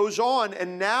 And He goes on,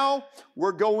 and now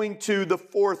we're going to the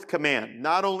fourth command.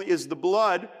 Not only is the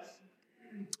blood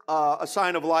a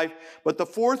sign of life, but the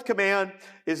fourth command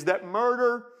is that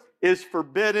murder is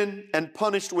forbidden and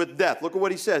punished with death. Look at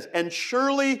what He says. And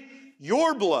surely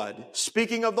your blood,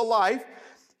 speaking of the life,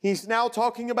 He's now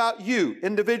talking about you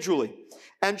individually.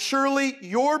 And surely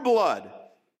your blood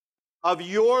of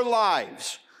your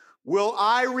lives will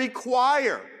I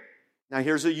require. Now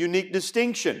here's a unique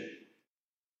distinction.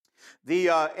 The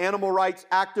animal rights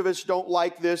activists don't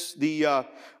like this. The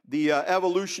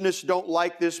evolutionists don't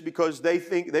like this because they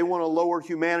think they want to lower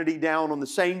humanity down on the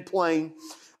same plane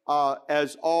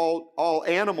as all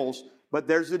animals. But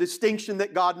there's a distinction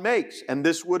that God makes, and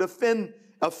this would offend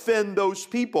those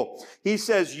people. He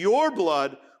says, your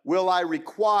blood will I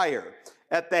require.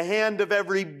 At the hand of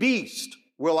every beast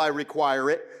will I require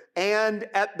it, and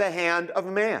at the hand of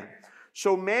man.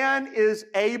 So man is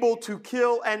able to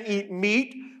kill and eat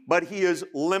meat, but he is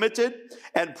limited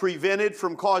and prevented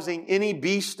from causing any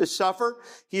beast to suffer.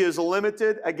 He is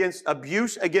limited against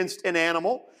abuse against an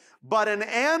animal. But an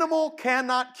animal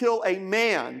cannot kill a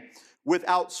man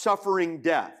without suffering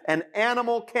death. An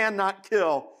animal cannot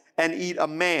kill and eat a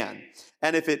man.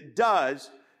 And if it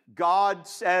does, God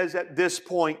says at this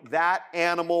point that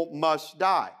animal must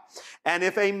die. And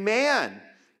if a man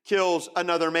kills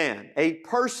another man. A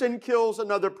person kills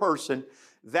another person,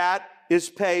 that is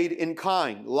paid in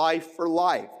kind, life for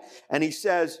life. And he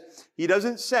says, he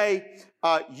doesn't say,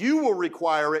 you will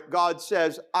require it. God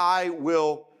says, I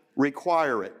will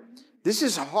require it. This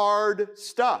is hard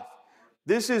stuff.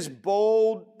 This is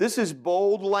bold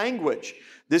language.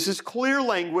 This is clear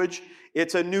language.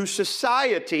 It's a new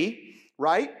society,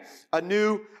 right? A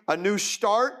new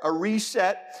start, a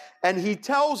reset. And he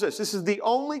tells us, this is the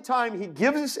only time he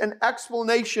gives us an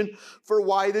explanation for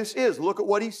why this is. Look at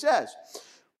what he says.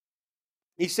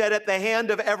 He said, at the hand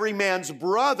of every man's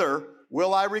brother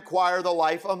will I require the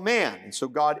life of man. And so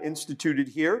God instituted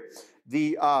here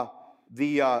the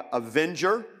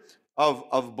avenger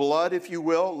of blood, if you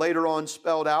will, later on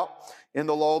spelled out in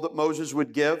the law that Moses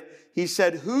would give. He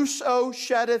said, whoso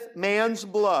sheddeth man's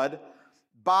blood,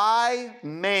 by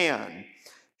man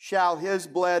shall his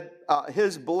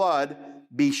blood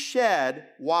be shed.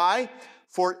 Why?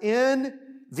 For in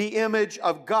the image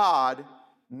of God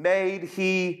made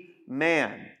he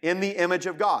man. In the image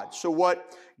of God. So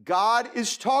what God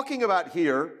is talking about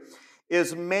here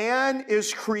is man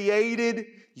is created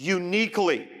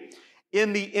uniquely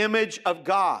in the image of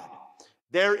God.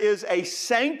 There is a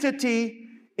sanctity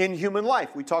in human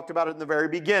life. We talked about it in the very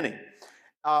beginning.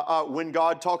 When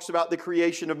God talks about the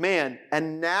creation of man.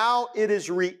 And now it is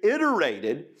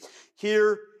reiterated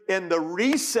here in the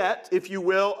reset, if you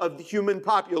will, of the human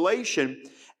population.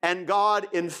 And God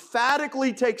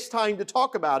emphatically takes time to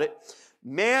talk about it.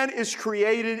 Man is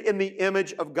created in the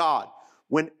image of God.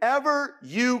 Whenever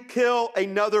you kill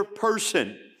another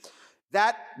person,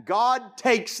 that God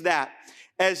takes that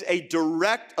as a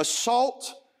direct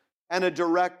assault and a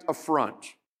direct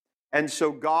affront. And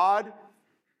so God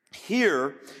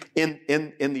here in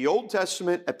the Old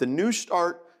Testament, at the new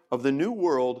start of the new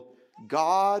world,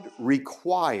 God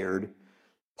required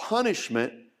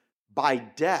punishment by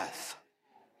death.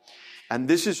 And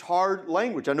this is hard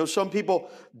language. I know some people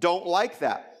don't like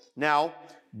that. Now,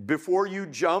 before you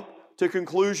jump to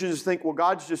conclusions, think, well,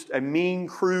 God's just a mean,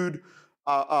 crude,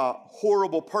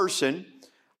 horrible person.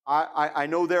 I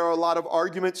know there are a lot of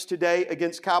arguments today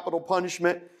against capital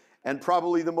punishment, and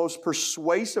probably the most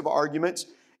persuasive arguments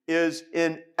is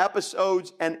in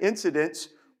episodes and incidents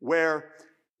where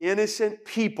innocent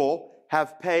people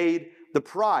have paid the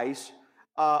price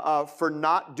for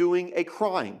not doing a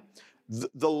crime.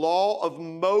 The law of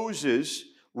Moses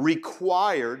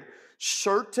required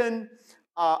certain,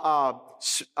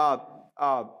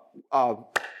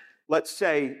 let's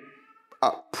say,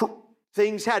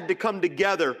 things had to come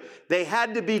together. They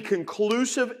had to be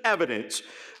conclusive evidence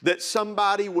that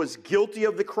somebody was guilty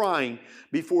of the crime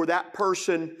before that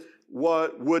person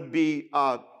would be,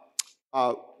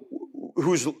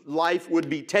 whose life would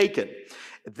be taken.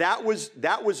 That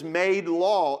was made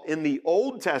law in the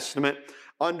Old Testament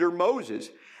under Moses.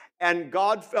 And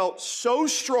God felt so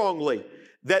strongly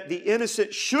that the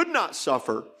innocent should not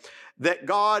suffer that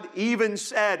God even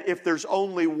said, if there's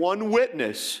only one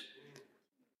witness,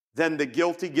 then the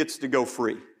guilty gets to go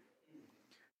free.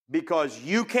 Because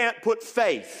you can't put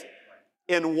faith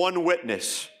in one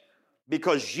witness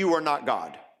because you are not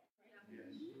God.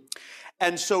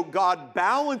 And so God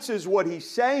balances what he's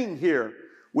saying here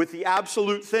with the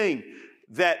absolute thing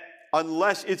that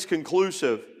unless it's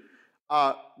conclusive,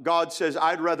 God says,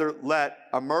 I'd rather let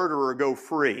a murderer go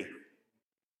free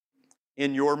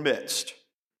in your midst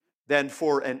than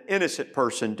for an innocent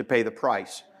person to pay the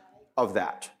price of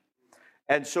that.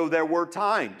 And so there were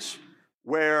times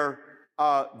where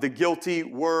the guilty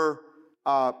were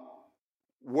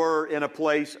in a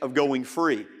place of going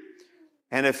free.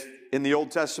 And if in the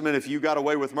Old Testament, if you got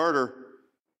away with murder,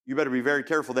 you better be very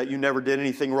careful that you never did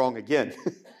anything wrong again.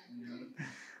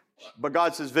 But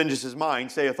God says, vengeance is mine,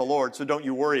 saith the Lord, so don't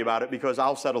you worry about it because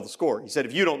I'll settle the score. He said,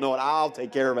 if you don't know it, I'll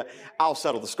take care of it. I'll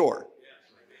settle the score.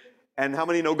 And how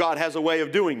many know God has a way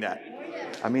of doing that?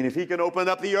 I mean, if he can open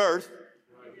up the earth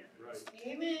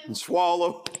and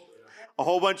swallow a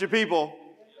whole bunch of people,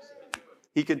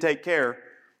 he can take care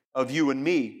of you and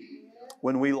me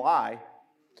when we lie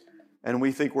and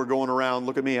we think we're going around,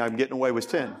 look at me, I'm getting away with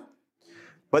sin.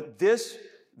 But this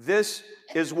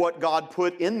is what God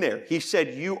put in there. He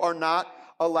said, you are not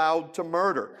allowed to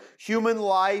murder. Human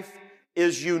life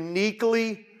is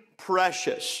uniquely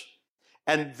precious.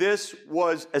 And this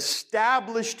was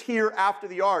established here after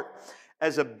the ark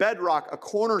as a bedrock, a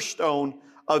cornerstone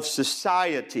of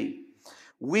society.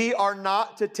 We are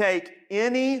not to take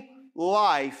any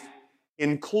life,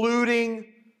 including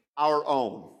our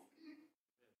own.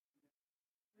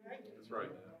 That's right.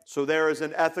 So there is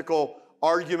an ethical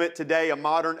argument today, a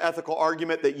modern ethical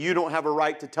argument that you don't have a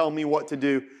right to tell me what to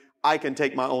do. I can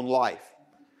take my own life.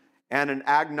 and an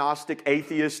agnostic,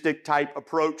 atheistic type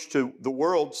approach to the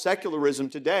world, secularism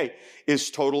today is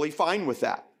totally fine with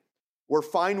that. We're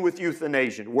fine with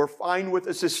euthanasia. We're fine with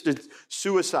assisted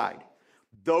suicide.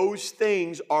 Those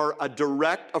things are a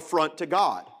direct affront to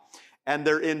God, and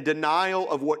they're in denial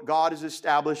of what God has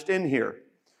established in here.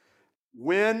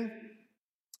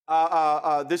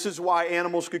 This is why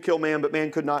animals could kill man, but man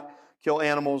could not kill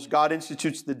animals. God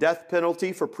institutes the death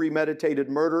penalty for premeditated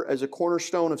murder as a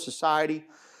cornerstone of society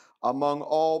among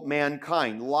all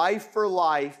mankind. Life for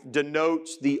life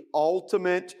denotes the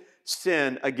ultimate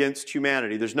sin against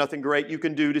humanity. There's nothing great you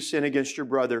can do to sin against your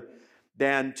brother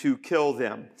than to kill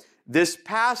them. This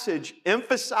passage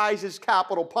emphasizes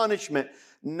capital punishment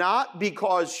not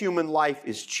because human life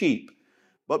is cheap,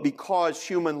 but because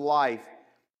human life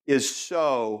is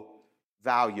so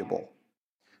valuable.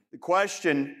 The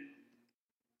question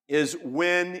is,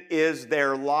 when is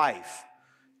their life?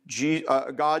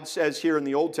 God says here in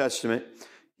the Old Testament,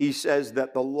 He says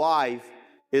that the life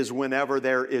is whenever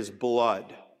there is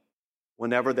blood.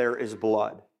 Whenever there is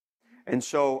blood. And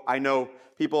so I know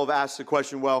people have asked the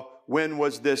question, well, when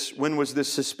was this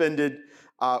suspended?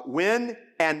 When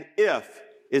and if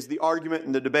is the argument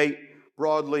and the debate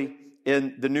broadly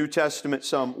in the New Testament.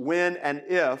 Some when and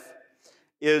if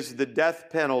is the death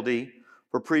penalty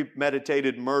for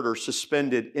premeditated murder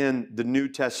suspended in the New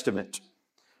Testament.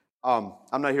 I'm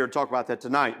not here to talk about that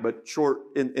tonight, but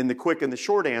in the quick and the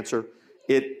short answer,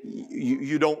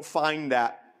 you don't find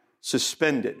that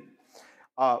suspended.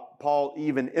 Paul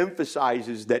even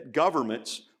emphasizes that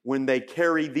governments, when they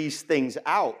carry these things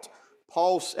out,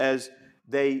 Paul says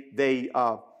they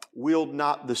wield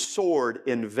not the sword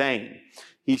in vain.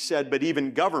 He said, but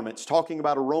even governments, talking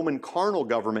about a Roman carnal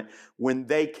government, when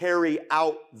they carry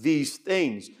out these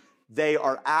things, they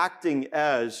are acting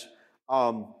as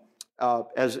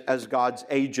God's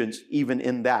agents even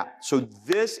in that. So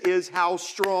this is how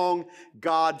strong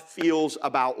God feels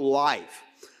about life.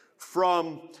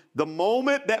 From the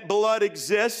moment that blood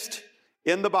exists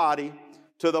in the body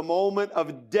to the moment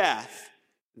of death,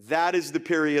 that is the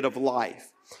period of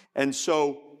life. And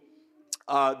so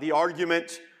the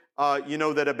argument,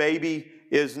 that a baby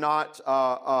is not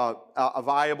a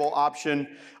viable option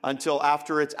until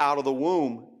after it's out of the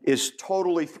womb is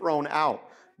totally thrown out,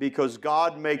 because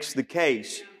God makes the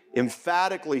case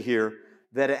emphatically here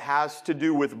that it has to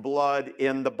do with blood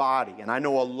in the body. And I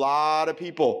know a lot of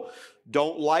people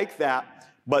don't like that,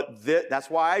 but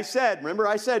that's why I said, remember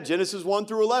I said Genesis 1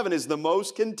 through 11 is the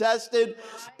most contested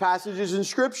passages in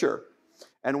Scripture.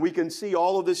 And we can see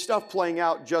all of this stuff playing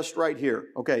out just right here.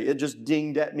 Okay, it just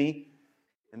dinged at me,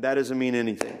 and that doesn't mean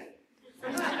anything.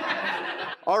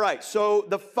 All right, so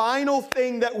the final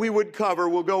thing that we would cover,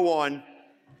 we'll go on,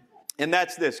 and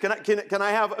that's this. Can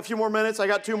I have a few more minutes? I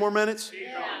got 2 more minutes?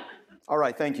 Yeah. All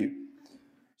right, thank you.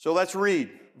 So let's read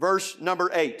verse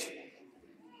number 8.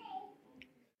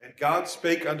 And God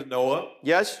spake unto Noah,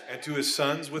 yes, and to his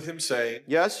sons with him, saying,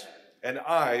 yes, and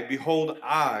I, behold,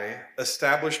 I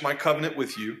establish my covenant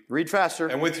with you. Read faster.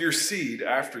 And with your seed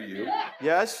after you.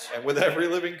 Yes. And with every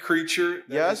living creature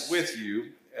that yes. is with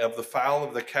you, of the fowl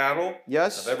of the cattle,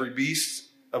 yes, of every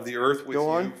beast of the earth with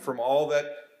you, from all that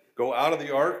go out of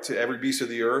the ark to every beast of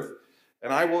the earth.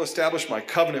 And I will establish my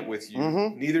covenant with you.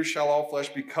 Mm-hmm. Neither shall all flesh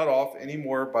be cut off any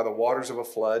more by the waters of a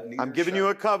flood. I'm giving you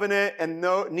a covenant, and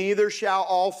neither shall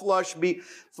all flesh be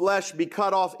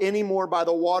cut off any more by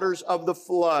the waters of the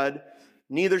flood.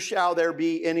 Neither shall there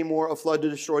be any more a flood to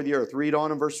destroy the earth. Read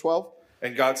on in verse 12.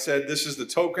 And God said, this is the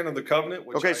token of the covenant.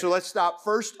 So let's stop.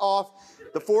 First off,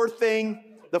 the fourth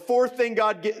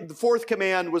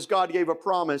command was God gave a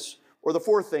promise. Or the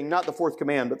fourth thing, not the fourth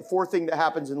command, but the fourth thing that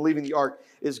happens in leaving the ark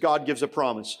is God gives a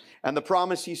promise. And the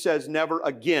promise, He says, never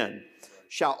again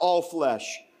shall all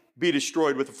flesh be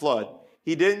destroyed with a flood.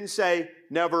 He didn't say,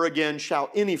 never again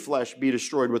shall any flesh be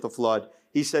destroyed with a flood.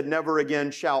 He said, never again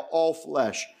shall all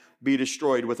flesh be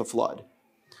destroyed with a flood.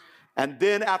 And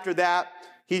then after that,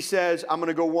 He says, I'm going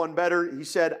to go one better. He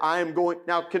said,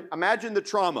 imagine the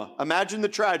trauma, imagine the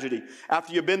tragedy.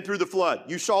 After you've been through the flood,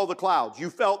 you saw the clouds,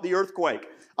 you felt the earthquake.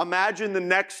 Imagine the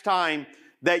next time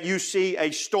that you see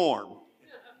a storm.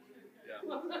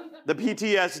 The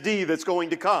PTSD that's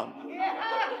going to come.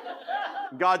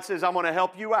 God says, I'm going to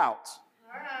help you out.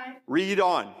 All right. Read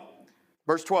on.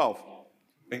 Verse 12.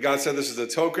 And God said, this is a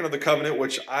token of the covenant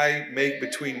which I make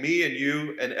between me and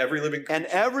you and every living creature. And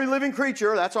every living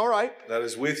creature, that's all right. That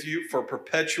is with you for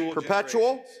perpetual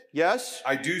generations. Yes.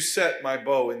 I do set my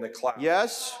bow in the cloud.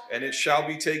 Yes. And it shall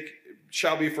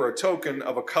be for a token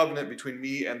of a covenant between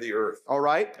me and the earth. All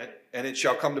right. And it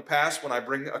shall come to pass when I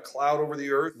bring a cloud over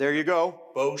the earth. There you go.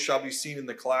 Bow shall be seen in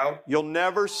the cloud. You'll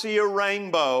never see a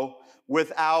rainbow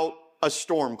without a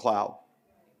storm cloud.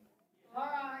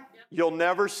 You'll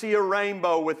never see a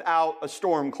rainbow without a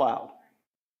storm cloud.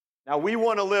 Now, we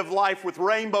want to live life with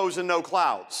rainbows and no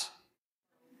clouds,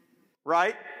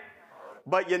 right?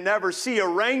 But you never see a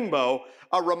rainbow,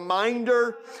 a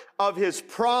reminder of His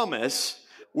promise,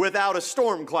 without a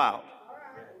storm cloud.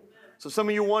 So some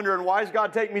of you wondering, why is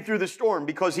God taking me through the storm?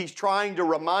 Because He's trying to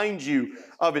remind you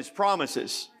of His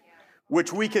promises,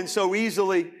 which we can so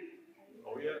easily...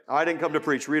 I didn't come to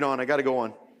preach. Read on. I got to go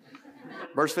on.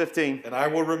 Verse 15. And I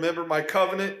will remember my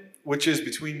covenant, which is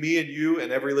between me and you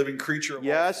and every living creature of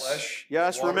all flesh.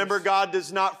 Yes. Remember, God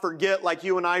does not forget like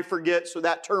you and I forget. So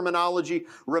that terminology,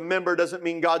 remember, doesn't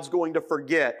mean God's going to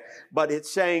forget. But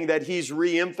it's saying that He's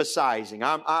re-emphasizing.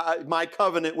 My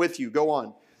covenant with you. Go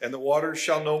on. And the waters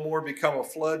shall no more become a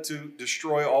flood to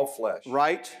destroy all flesh.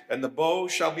 Right. And the bow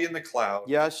shall be in the cloud.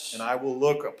 Yes. And I will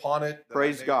look upon it.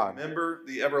 Praise God. Remember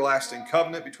the everlasting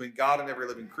covenant between God and every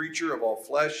living creature of all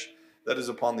flesh that is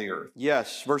upon the earth.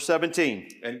 Yes. Verse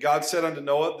 17. And God said unto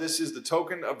Noah, this is the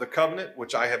token of the covenant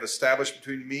which I have established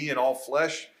between me and all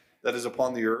flesh that is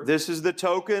upon the earth. This is the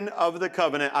token of the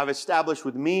covenant I've established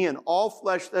with me and all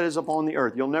flesh that is upon the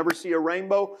earth. You'll never see a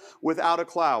rainbow without a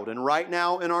cloud. And right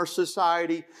now in our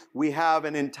society, we have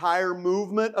an entire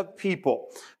movement of people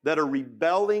that are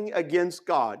rebelling against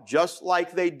God, just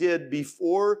like they did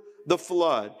before the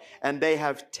flood. And they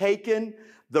have taken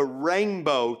the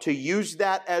rainbow to use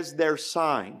that as their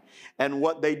sign. And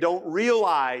what they don't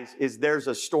realize is there's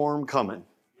a storm coming.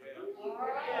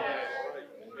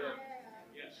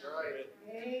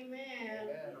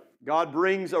 God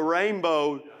brings a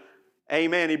rainbow,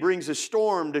 amen. He brings a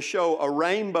storm to show a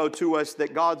rainbow to us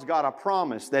that God's got a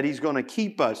promise, that He's going to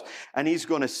keep us and He's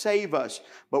going to save us.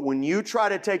 But when you try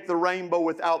to take the rainbow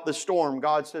without the storm,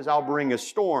 God says, I'll bring a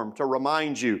storm to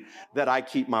remind you that I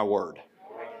keep my word.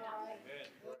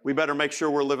 We better make sure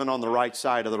we're living on the right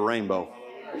side of the rainbow.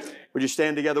 Would you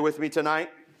stand together with me tonight?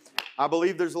 I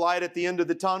believe there's light at the end of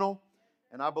the tunnel,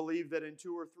 and I believe that in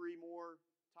 2 or 3